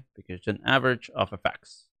 okay? Because it's an average of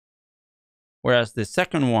effects. Whereas the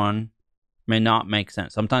second one may not make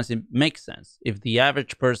sense. Sometimes it makes sense if the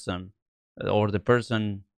average person or the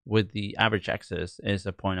person with the average axis is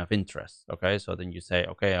a point of interest, okay? So then you say,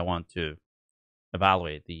 okay, I want to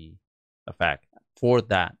evaluate the effect for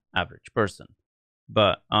that average person.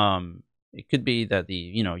 But it could be that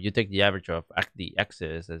you take the average of the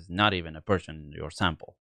axis as not even a person in your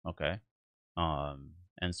sample, okay?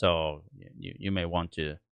 And so you may want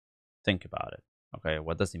to think about it. Okay,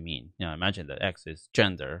 what does it mean? Imagine that x is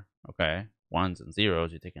gender, okay? Ones and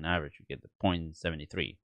zeros, you take an average, you get the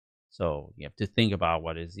 0.73. So you have to think about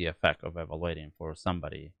what is the effect of evaluating for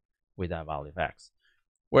somebody with that value of x.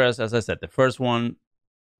 Whereas, as I said, the first one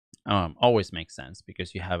always makes sense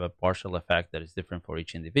because you have a partial effect that is different for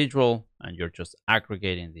each individual, and you're just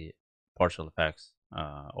aggregating the partial effects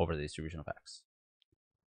over the distribution of x.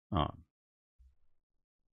 Um,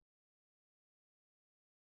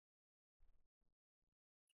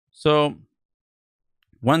 so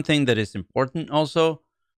one thing that is important also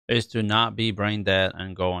is to not be brain dead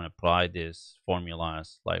and go and apply these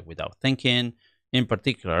formulas like without thinking, in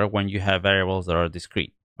particular when you have variables that are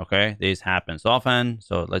discrete. Okay, this happens often.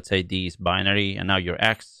 So let's say D is binary, and now your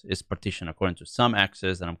x is partitioned according to some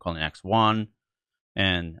x's that I'm calling x1.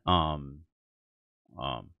 And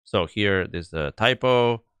so here there's a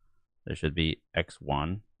typo. There should be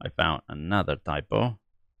x1. I found another typo.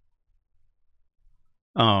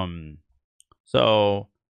 So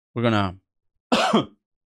we're gonna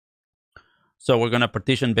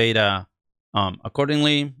partition beta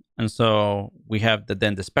accordingly, and so we have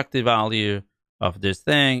then the expected value of this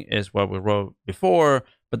thing is what we wrote before,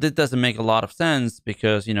 but this doesn't make a lot of sense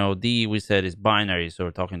because D we said is binary, so we're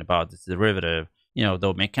talking about this derivative.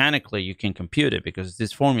 Though mechanically you can compute it because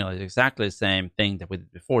this formula is exactly the same thing that we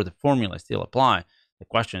did before. The formula still apply. The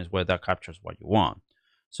question is whether that captures what you want.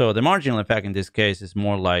 So the marginal effect in this case is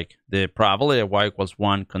more like the probability of y equals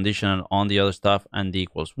 1 conditional on the other stuff and D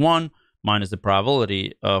equals 1 minus the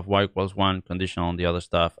probability of y equals 1 conditional on the other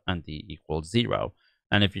stuff and D equals 0.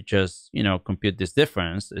 And if you just, compute this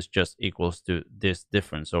difference, it's just equals to this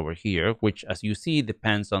difference over here, which as you see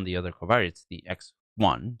depends on the other covariates, the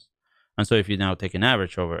x1. And so if you now take an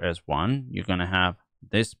average over S1, you're going to have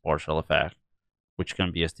this partial effect, which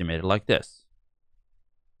can be estimated like this.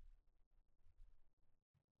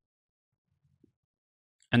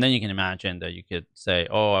 And then you can imagine that you could say,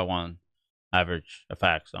 oh, I want average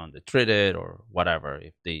effects on the treated or whatever,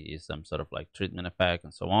 if D is some sort of like treatment effect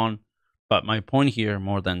and so on. But my point here,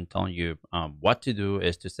 more than telling you what to do,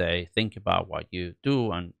 is to say, think about what you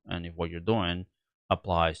do and if what you're doing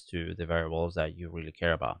applies to the variables that you really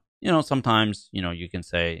care about. Sometimes, you can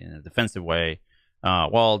say in a defensive way,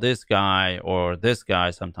 well, this guy or this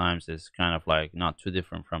guy sometimes is kind of like not too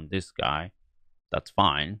different from this guy. That's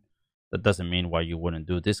fine. That doesn't mean why you wouldn't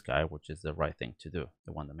do this guy, which is the right thing to do,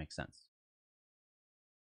 the one that makes sense.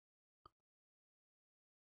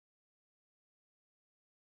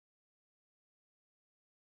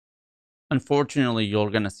 Unfortunately, you're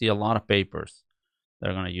going to see a lot of papers that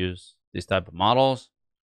are going to use these type of models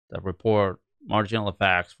that report marginal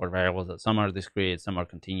effects for variables that some are discrete, some are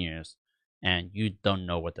continuous, and you don't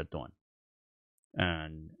know what they're doing.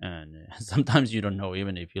 And sometimes you don't know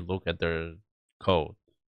even if you look at their code,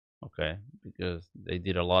 okay? Because they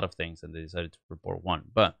did a lot of things and they decided to report one.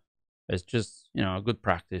 But it's just, a good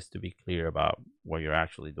practice to be clear about what you're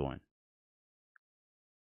actually doing.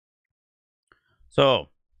 So,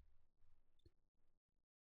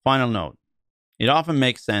 final note. It often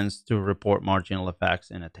makes sense to report marginal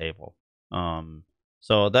effects in a table.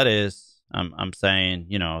 So that is, I'm saying,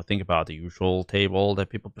 think about the usual table that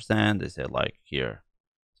people present. They say like here,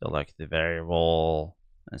 so like the variable,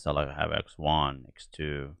 and so like I have x1,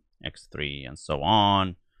 x2, x3, and so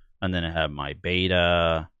on, and then I have my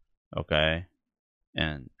beta, okay,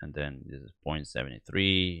 and then this is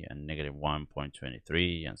 0.73 and negative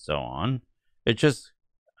 1.23 and so on. It's just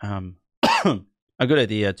a good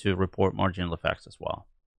idea to report marginal effects as well,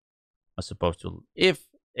 as opposed to if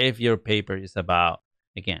your paper is about,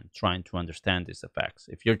 again, trying to understand these effects.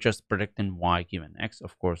 If you're just predicting y given x,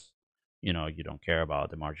 of course, you don't care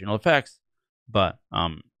about the marginal effects, but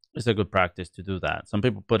it's a good practice to do that. Some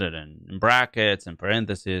people put it in brackets and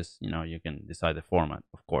parentheses. You can decide the format,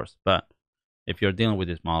 of course, but if you're dealing with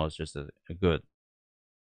this model, it's just a good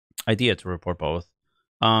idea to report both.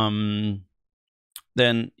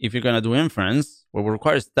 Then if you're going to do inference, well, we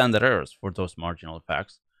require standard errors for those marginal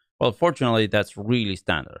effects. Well, fortunately, that's really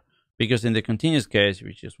standard because in the continuous case,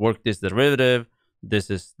 we just work this derivative. This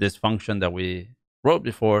is this function that we wrote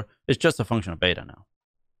before. It's just a function of beta now.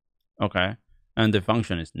 Okay. And the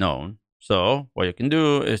function is known. So what you can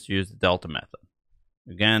do is use the delta method.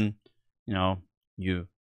 Again, you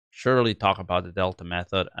surely talk about the delta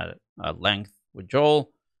method at length with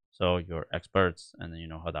Joel. So you're experts and then you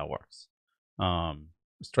know how that works.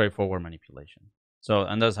 Straightforward manipulation. So,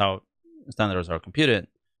 and that's how standards are computed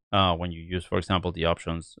when you use, for example, the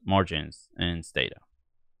options margins in Stata.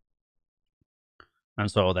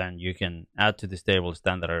 And so then you can add to this table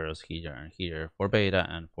standard errors here and here for beta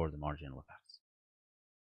and for the marginal effects.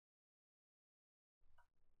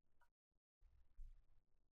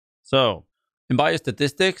 So in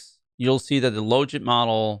biostatistics, you'll see that the logit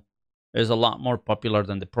model is a lot more popular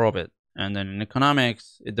than the probit. And then in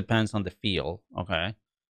economics, it depends on the field, okay?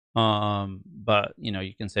 But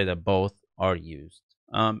you can say that both are used.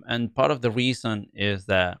 And part of the reason is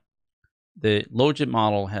that the logit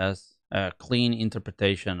model has a clean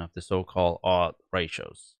interpretation of the so-called odd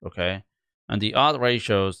ratios. Okay, and the odd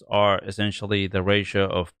ratios are essentially the ratio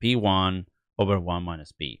of p1 over 1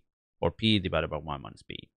 minus p, or p divided by 1 minus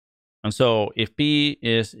p. And so if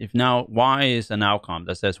now y is an outcome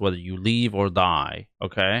that says whether you live or die,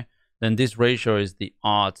 okay, then this ratio is the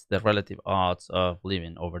odds, the relative odds of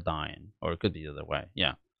living over dying, or it could be the other way.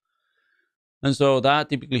 Yeah. And so that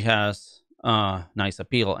typically has nice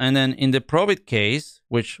appeal. And then in the probit case,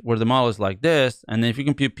 where the model is like this, and then if you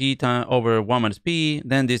compute p time over 1 minus p,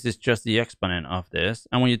 then this is just the exponent of this.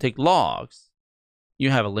 And when you take logs, you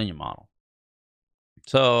have a linear model.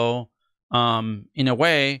 So in a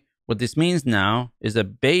way, what this means now is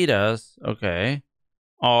that betas, okay,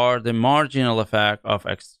 are the marginal effect of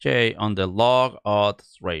xj on the log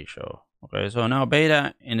odds ratio. Okay, so now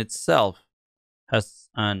beta in itself has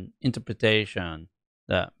an interpretation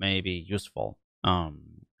that may be useful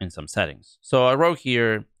in some settings. So I wrote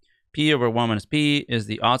here p over 1 minus p is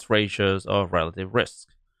the odds ratios of relative risk.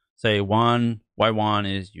 Say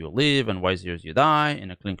y1 is you live and y0 is you die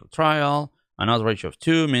in a clinical trial. An odds ratio of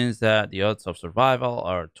 2 means that the odds of survival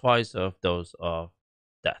are twice of those of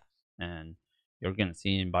death. And you're going to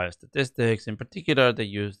see in biostatistics in particular, they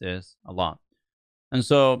use this a lot. And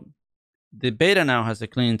so the beta now has a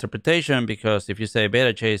clean interpretation, because if you say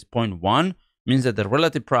beta j is 0.1, means that the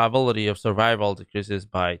relative probability of survival decreases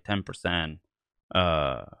by 10%,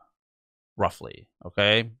 roughly.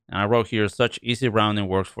 Okay, and I wrote here such easy rounding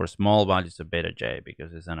works for small values of beta j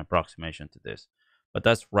because it's an approximation to this, but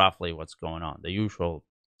that's roughly what's going on, the usual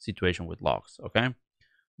situation with logs. Okay,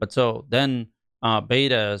 but so then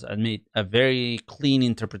betas admit a very clean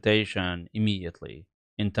interpretation immediately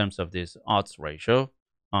in terms of this odds ratio.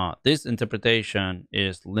 This interpretation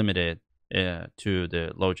is limited to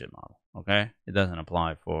the logit model. Okay, it doesn't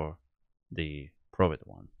apply for the probit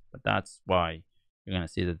one, but that's why you're going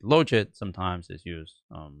to see that logit sometimes is used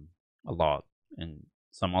a lot in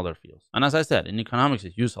some other fields. And as I said, in economics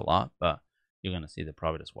it's used a lot, but you're going to see the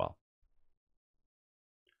probit as well.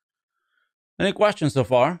 Any questions so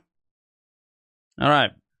far? All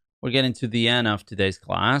right, we're getting to the end of today's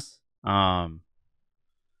class. Let's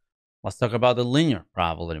talk about the linear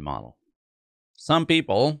probability model. Some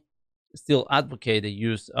people still advocate the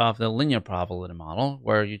use of the linear probability model,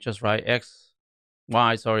 where you just write x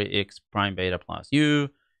prime beta plus u.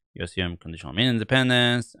 You assume conditional mean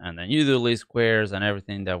independence, and then you do least squares and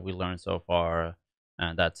everything that we learned so far,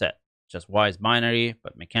 and that's it. Just y is binary,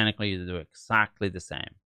 but mechanically you do exactly the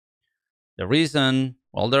same. The reason,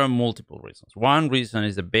 well, there are multiple reasons. One reason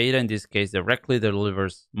is the beta in this case directly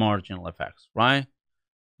delivers marginal effects, right?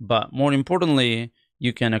 But more importantly,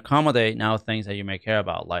 you can accommodate now things that you may care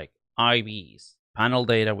about, like IVs, panel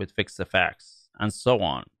data with fixed effects, and so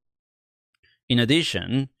on. In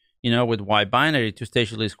addition, with Y binary,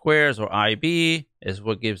 two-stage least squares, or IB, is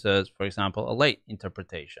what gives us, for example, a late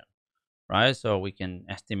interpretation, right? So we can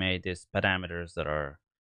estimate these parameters that are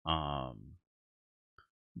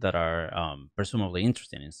presumably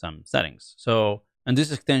interesting in some settings. So, and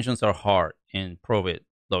these extensions are hard in probit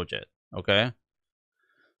logit, okay?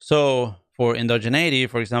 So for endogeneity,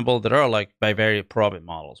 for example, there are like bivariate probit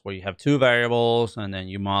models where you have two variables and then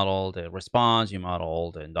you model the response, you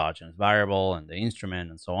model the endogenous variable and the instrument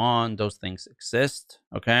and so on. Those things exist,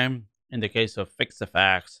 okay? In the case of fixed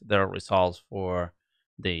effects, there are results for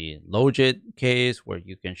the logit case where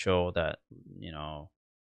you can show that,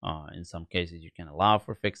 in some cases you can allow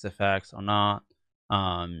for fixed effects or not.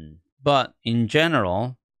 But in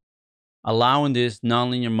general, allowing these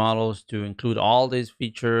nonlinear models to include all these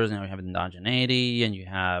features, and you have endogeneity and you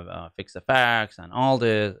have fixed effects and all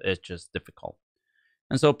this, it's just difficult.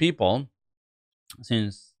 And so people,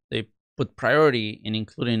 since they put priority in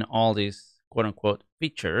including all these quote unquote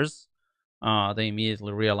features, they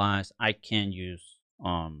immediately realize I can't use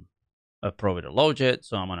a probit or logit,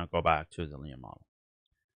 so I'm going to go back to the linear model.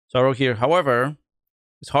 So I wrote here, however,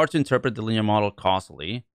 it's hard to interpret the linear model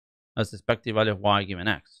causally as the expected value of y given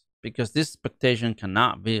x, because this expectation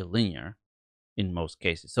cannot be linear in most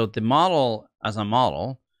cases. So the model as a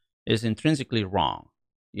model is intrinsically wrong.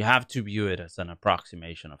 You have to view it as an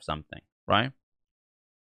approximation of something, right?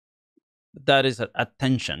 But that is a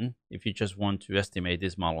tension if you just want to estimate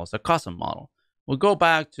this model as a custom model. We'll go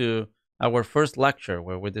back to our first lecture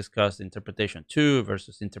where we discussed interpretation 2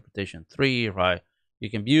 versus interpretation 3, right? You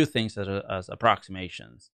can view things as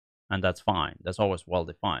approximations, and that's fine. That's always well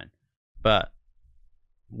defined. But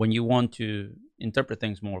when you want to interpret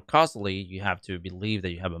things more causally, you have to believe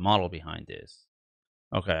that you have a model behind this.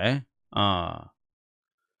 Okay.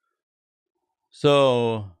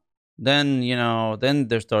 So then, then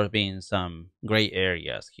there starts being some gray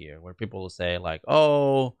areas here where people will say like,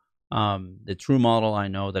 oh, the true model, I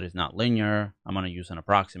know that is not linear. I'm going to use an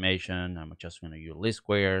approximation. I'm just going to use least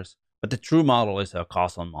squares. But the true model is a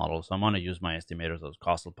causal model. So I'm going to use my estimators of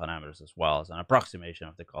causal parameters as well as an approximation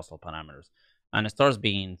of the causal parameters. And it starts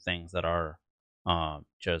being things that are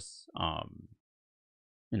just,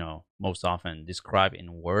 most often described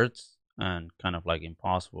in words and kind of like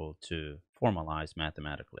impossible to formalize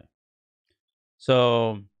mathematically.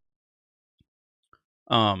 So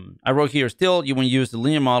I wrote here, still, you will use the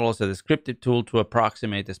linear model as a descriptive tool to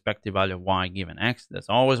approximate the expected value of y given x. That's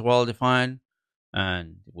always well defined.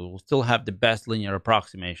 And we will still have the best linear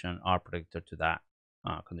approximation, our predictor to that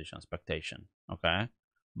condition expectation. Okay.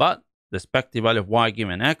 But the expected value of y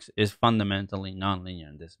given x is fundamentally nonlinear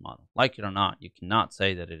in this model. Like it or not, you cannot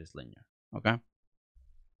say that it is linear. Okay.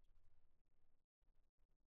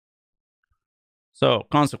 So,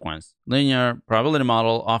 consequence, linear probability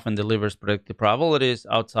model often delivers predicted probabilities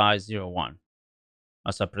outside 0, 1.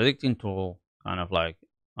 As a predicting tool, kind of like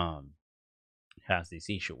has this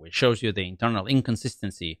issue, which shows you the internal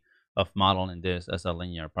inconsistency of modeling this as a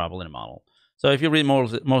linear probability model. So if you read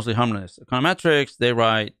mostly harmless econometrics, they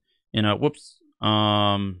write, whoa,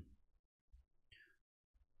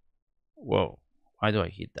 why do I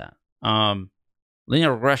hit that?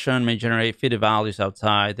 Linear regression may generate fitted values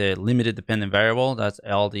outside the limited dependent variable, that's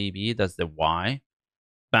LDB, that's the Y,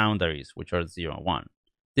 boundaries, which are 0 and 1.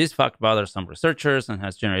 This fact bothers some researchers and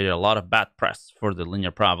has generated a lot of bad press for the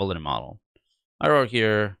linear probability model. I wrote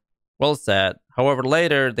here, well said. However,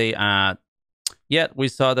 later they add, yet we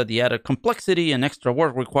saw that the added complexity and extra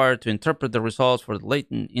work required to interpret the results for the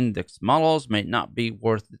latent index models may not be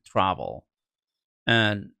worth the travel.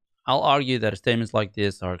 And I'll argue that statements like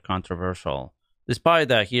this are controversial. Despite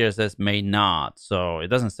that, here it says may not, so it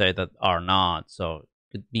doesn't say that are not, so it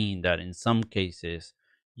could mean that in some cases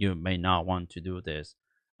you may not want to do this.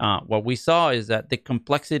 What we saw is that the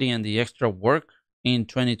complexity and the extra work in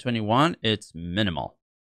 2021, it's minimal.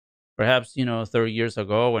 Perhaps, 30 years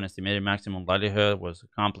ago when estimated maximum likelihood was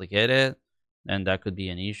complicated, then that could be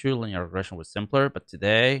an issue. Linear regression was simpler, but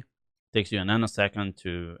today it takes you a nanosecond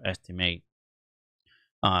to estimate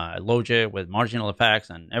logit with marginal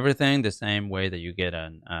effects and everything the same way that you get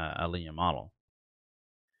a linear model.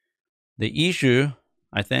 The issue,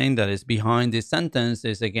 I think, that is behind this sentence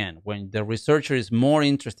is, again, when the researcher is more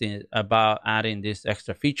interested about adding these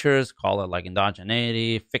extra features, call it like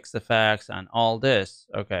endogeneity, fixed effects, and all this,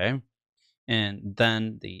 okay, and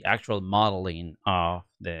then the actual modeling of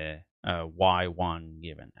the y1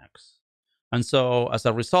 given x. And so as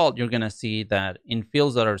a result, you're going to see that in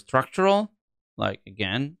fields that are structural, like,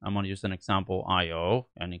 again, I'm going to use an example, IO,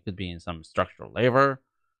 and it could be in some structural labor.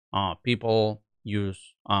 People use,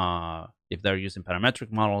 if they're using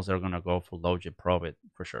parametric models, they're going to go for logit probit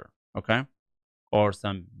for sure, okay? Or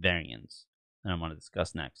some variance that I'm going to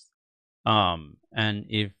discuss next. And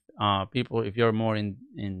if if you're more in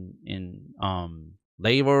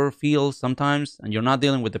labor fields sometimes, and you're not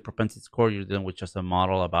dealing with the propensity score, you're dealing with just a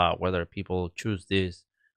model about whether people choose this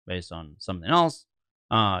based on something else,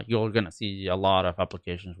 you're going to see a lot of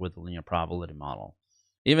applications with the linear probability model.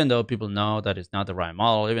 Even though people know that it's not the right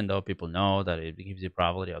model, even though people know that it gives you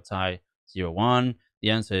probability outside 0, 1,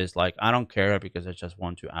 the answer is like, I don't care because I just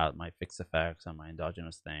want to add my fixed effects and my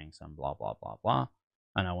endogenous things and blah, blah, blah, blah.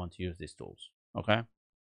 And I want to use these tools, okay?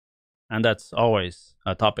 And that's always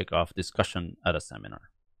a topic of discussion at a seminar.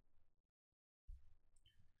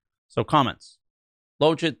 So comments.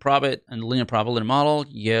 Logit, probit, and linear probability model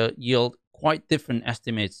yield quite different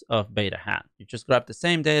estimates of beta hat. You just grab the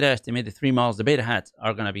same data, estimate the three models, the beta hats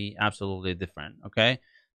are going to be absolutely different, okay?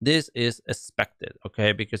 This is expected,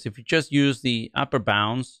 okay? Because if you just use the upper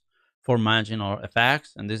bounds for marginal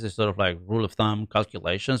effects, and this is sort of like rule of thumb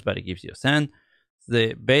calculations, but it gives you a sense,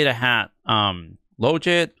 the beta hat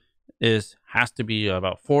logit has to be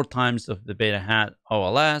about 4 times of the beta hat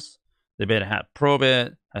OLS. The beta hat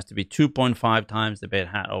probit has to be 2.5 times the beta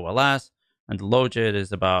hat OLS, and the logit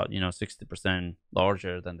is about 60%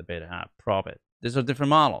 larger than the beta hat probit. These are different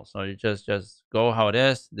models, so you just go how it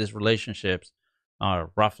is. These relationships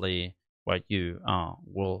are roughly what you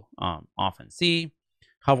will often see.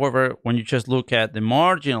 However, when you just look at the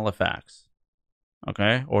marginal effects,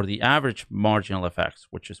 okay, or the average marginal effects,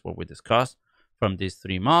 which is what we discussed from these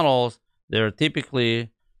three models, they're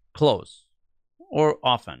typically close, or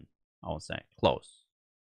often, I would say, close.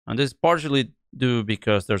 And this is partially due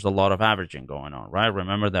because there's a lot of averaging going on, right?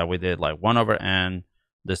 Remember that we did like 1 over n,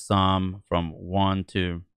 the sum from 1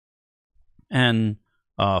 to n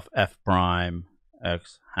of f prime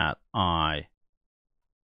x hat I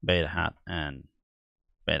beta hat and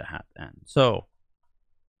beta hat n. So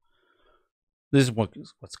this is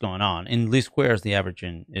what's going on. In least squares, the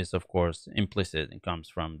averaging is, of course, implicit and comes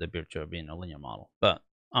from the virtue of being a linear model. But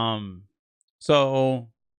so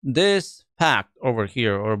this fact over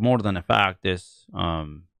here, or more than a fact, this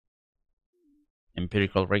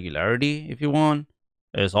empirical regularity, if you want,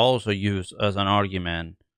 is also used as an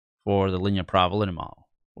argument for the linear probability model.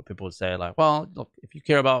 Where people would say, like, well, look, if you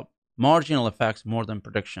care about marginal effects more than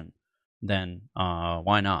prediction, then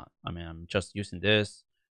why not? I mean, I'm just using this,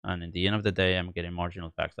 and at the end of the day, I'm getting marginal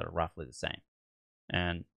effects that are roughly the same.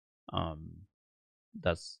 And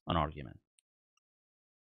that's an argument.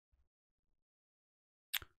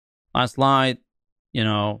 Last slide,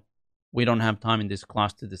 we don't have time in this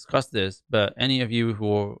class to discuss this, but any of you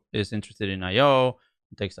who is interested in IO,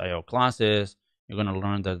 takes IO classes, you're going to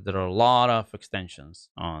learn that there are a lot of extensions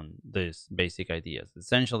on these basic ideas.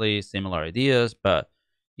 Essentially similar ideas, but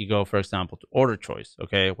you go, for example, to order choice,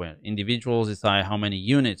 okay, where individuals decide how many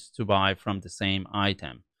units to buy from the same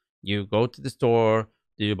item. You go to the store,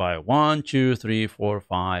 do you buy 1, 2, 3, 4,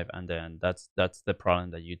 5, and then that's the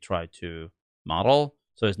problem that you try to model.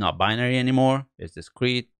 So it's not binary anymore, it's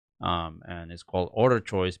discrete, and it's called order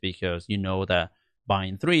choice because you know that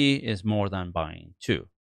buying 3 is more than buying 2.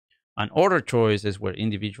 An order choice is where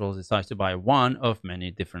individuals decide to buy one of many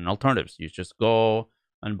different alternatives. You just go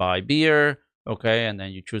and buy beer, okay, and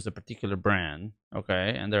then you choose a particular brand,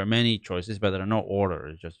 okay, and there are many choices, but there are no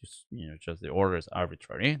orders. Just the order is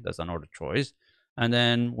arbitrary. That's an order choice. And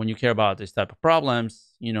then when you care about this type of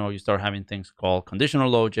problems, you start having things called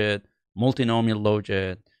conditional logit, multinomial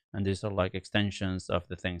logit, and these are like extensions of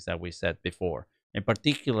the things that we said before. In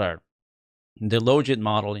particular, the logit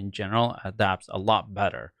model in general adapts a lot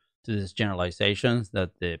better to these generalizations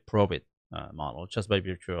that the probit model, just by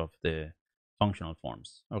virtue of the functional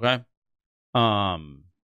forms. Okay.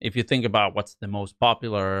 If you think about what's the most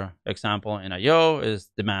popular example in IO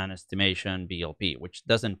is demand estimation BLP, which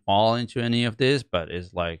doesn't fall into any of this, but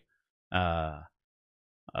is like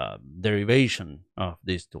derivation of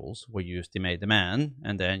these tools where you estimate demand.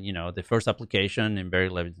 And then, the first application in Barry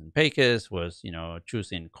Levinson Pecos was,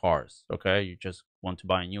 choosing cars. Okay. You just want to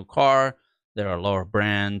buy a new car. There are a lot of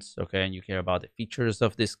brands. Okay. And you care about the features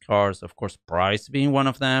of these cars. Of course, price being one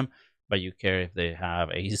of them, but you care if they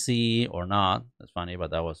have AC or not. That's funny,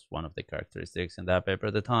 but that was one of the characteristics in that paper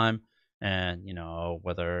at the time. And,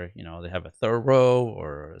 whether, they have a third row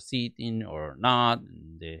or a seating or not.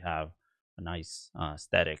 And they have nice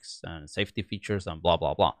aesthetics and safety features and blah,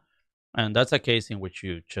 blah, blah. And that's a case in which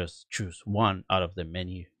you just choose one out of the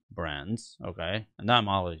many brands, okay? And that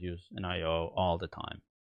model is used in IO all the time.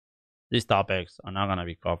 These topics are not going to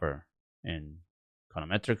be covered in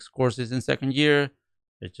econometrics courses in second year.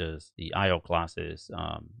 It's just the IO classes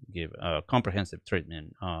give a comprehensive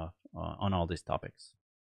treatment on all these topics.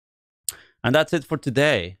 And that's it for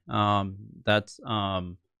today. That's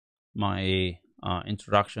my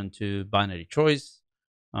introduction to binary choice.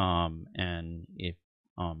 And if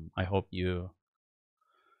I hope you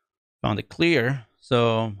found it clear.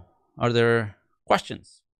 So are there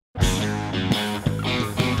questions?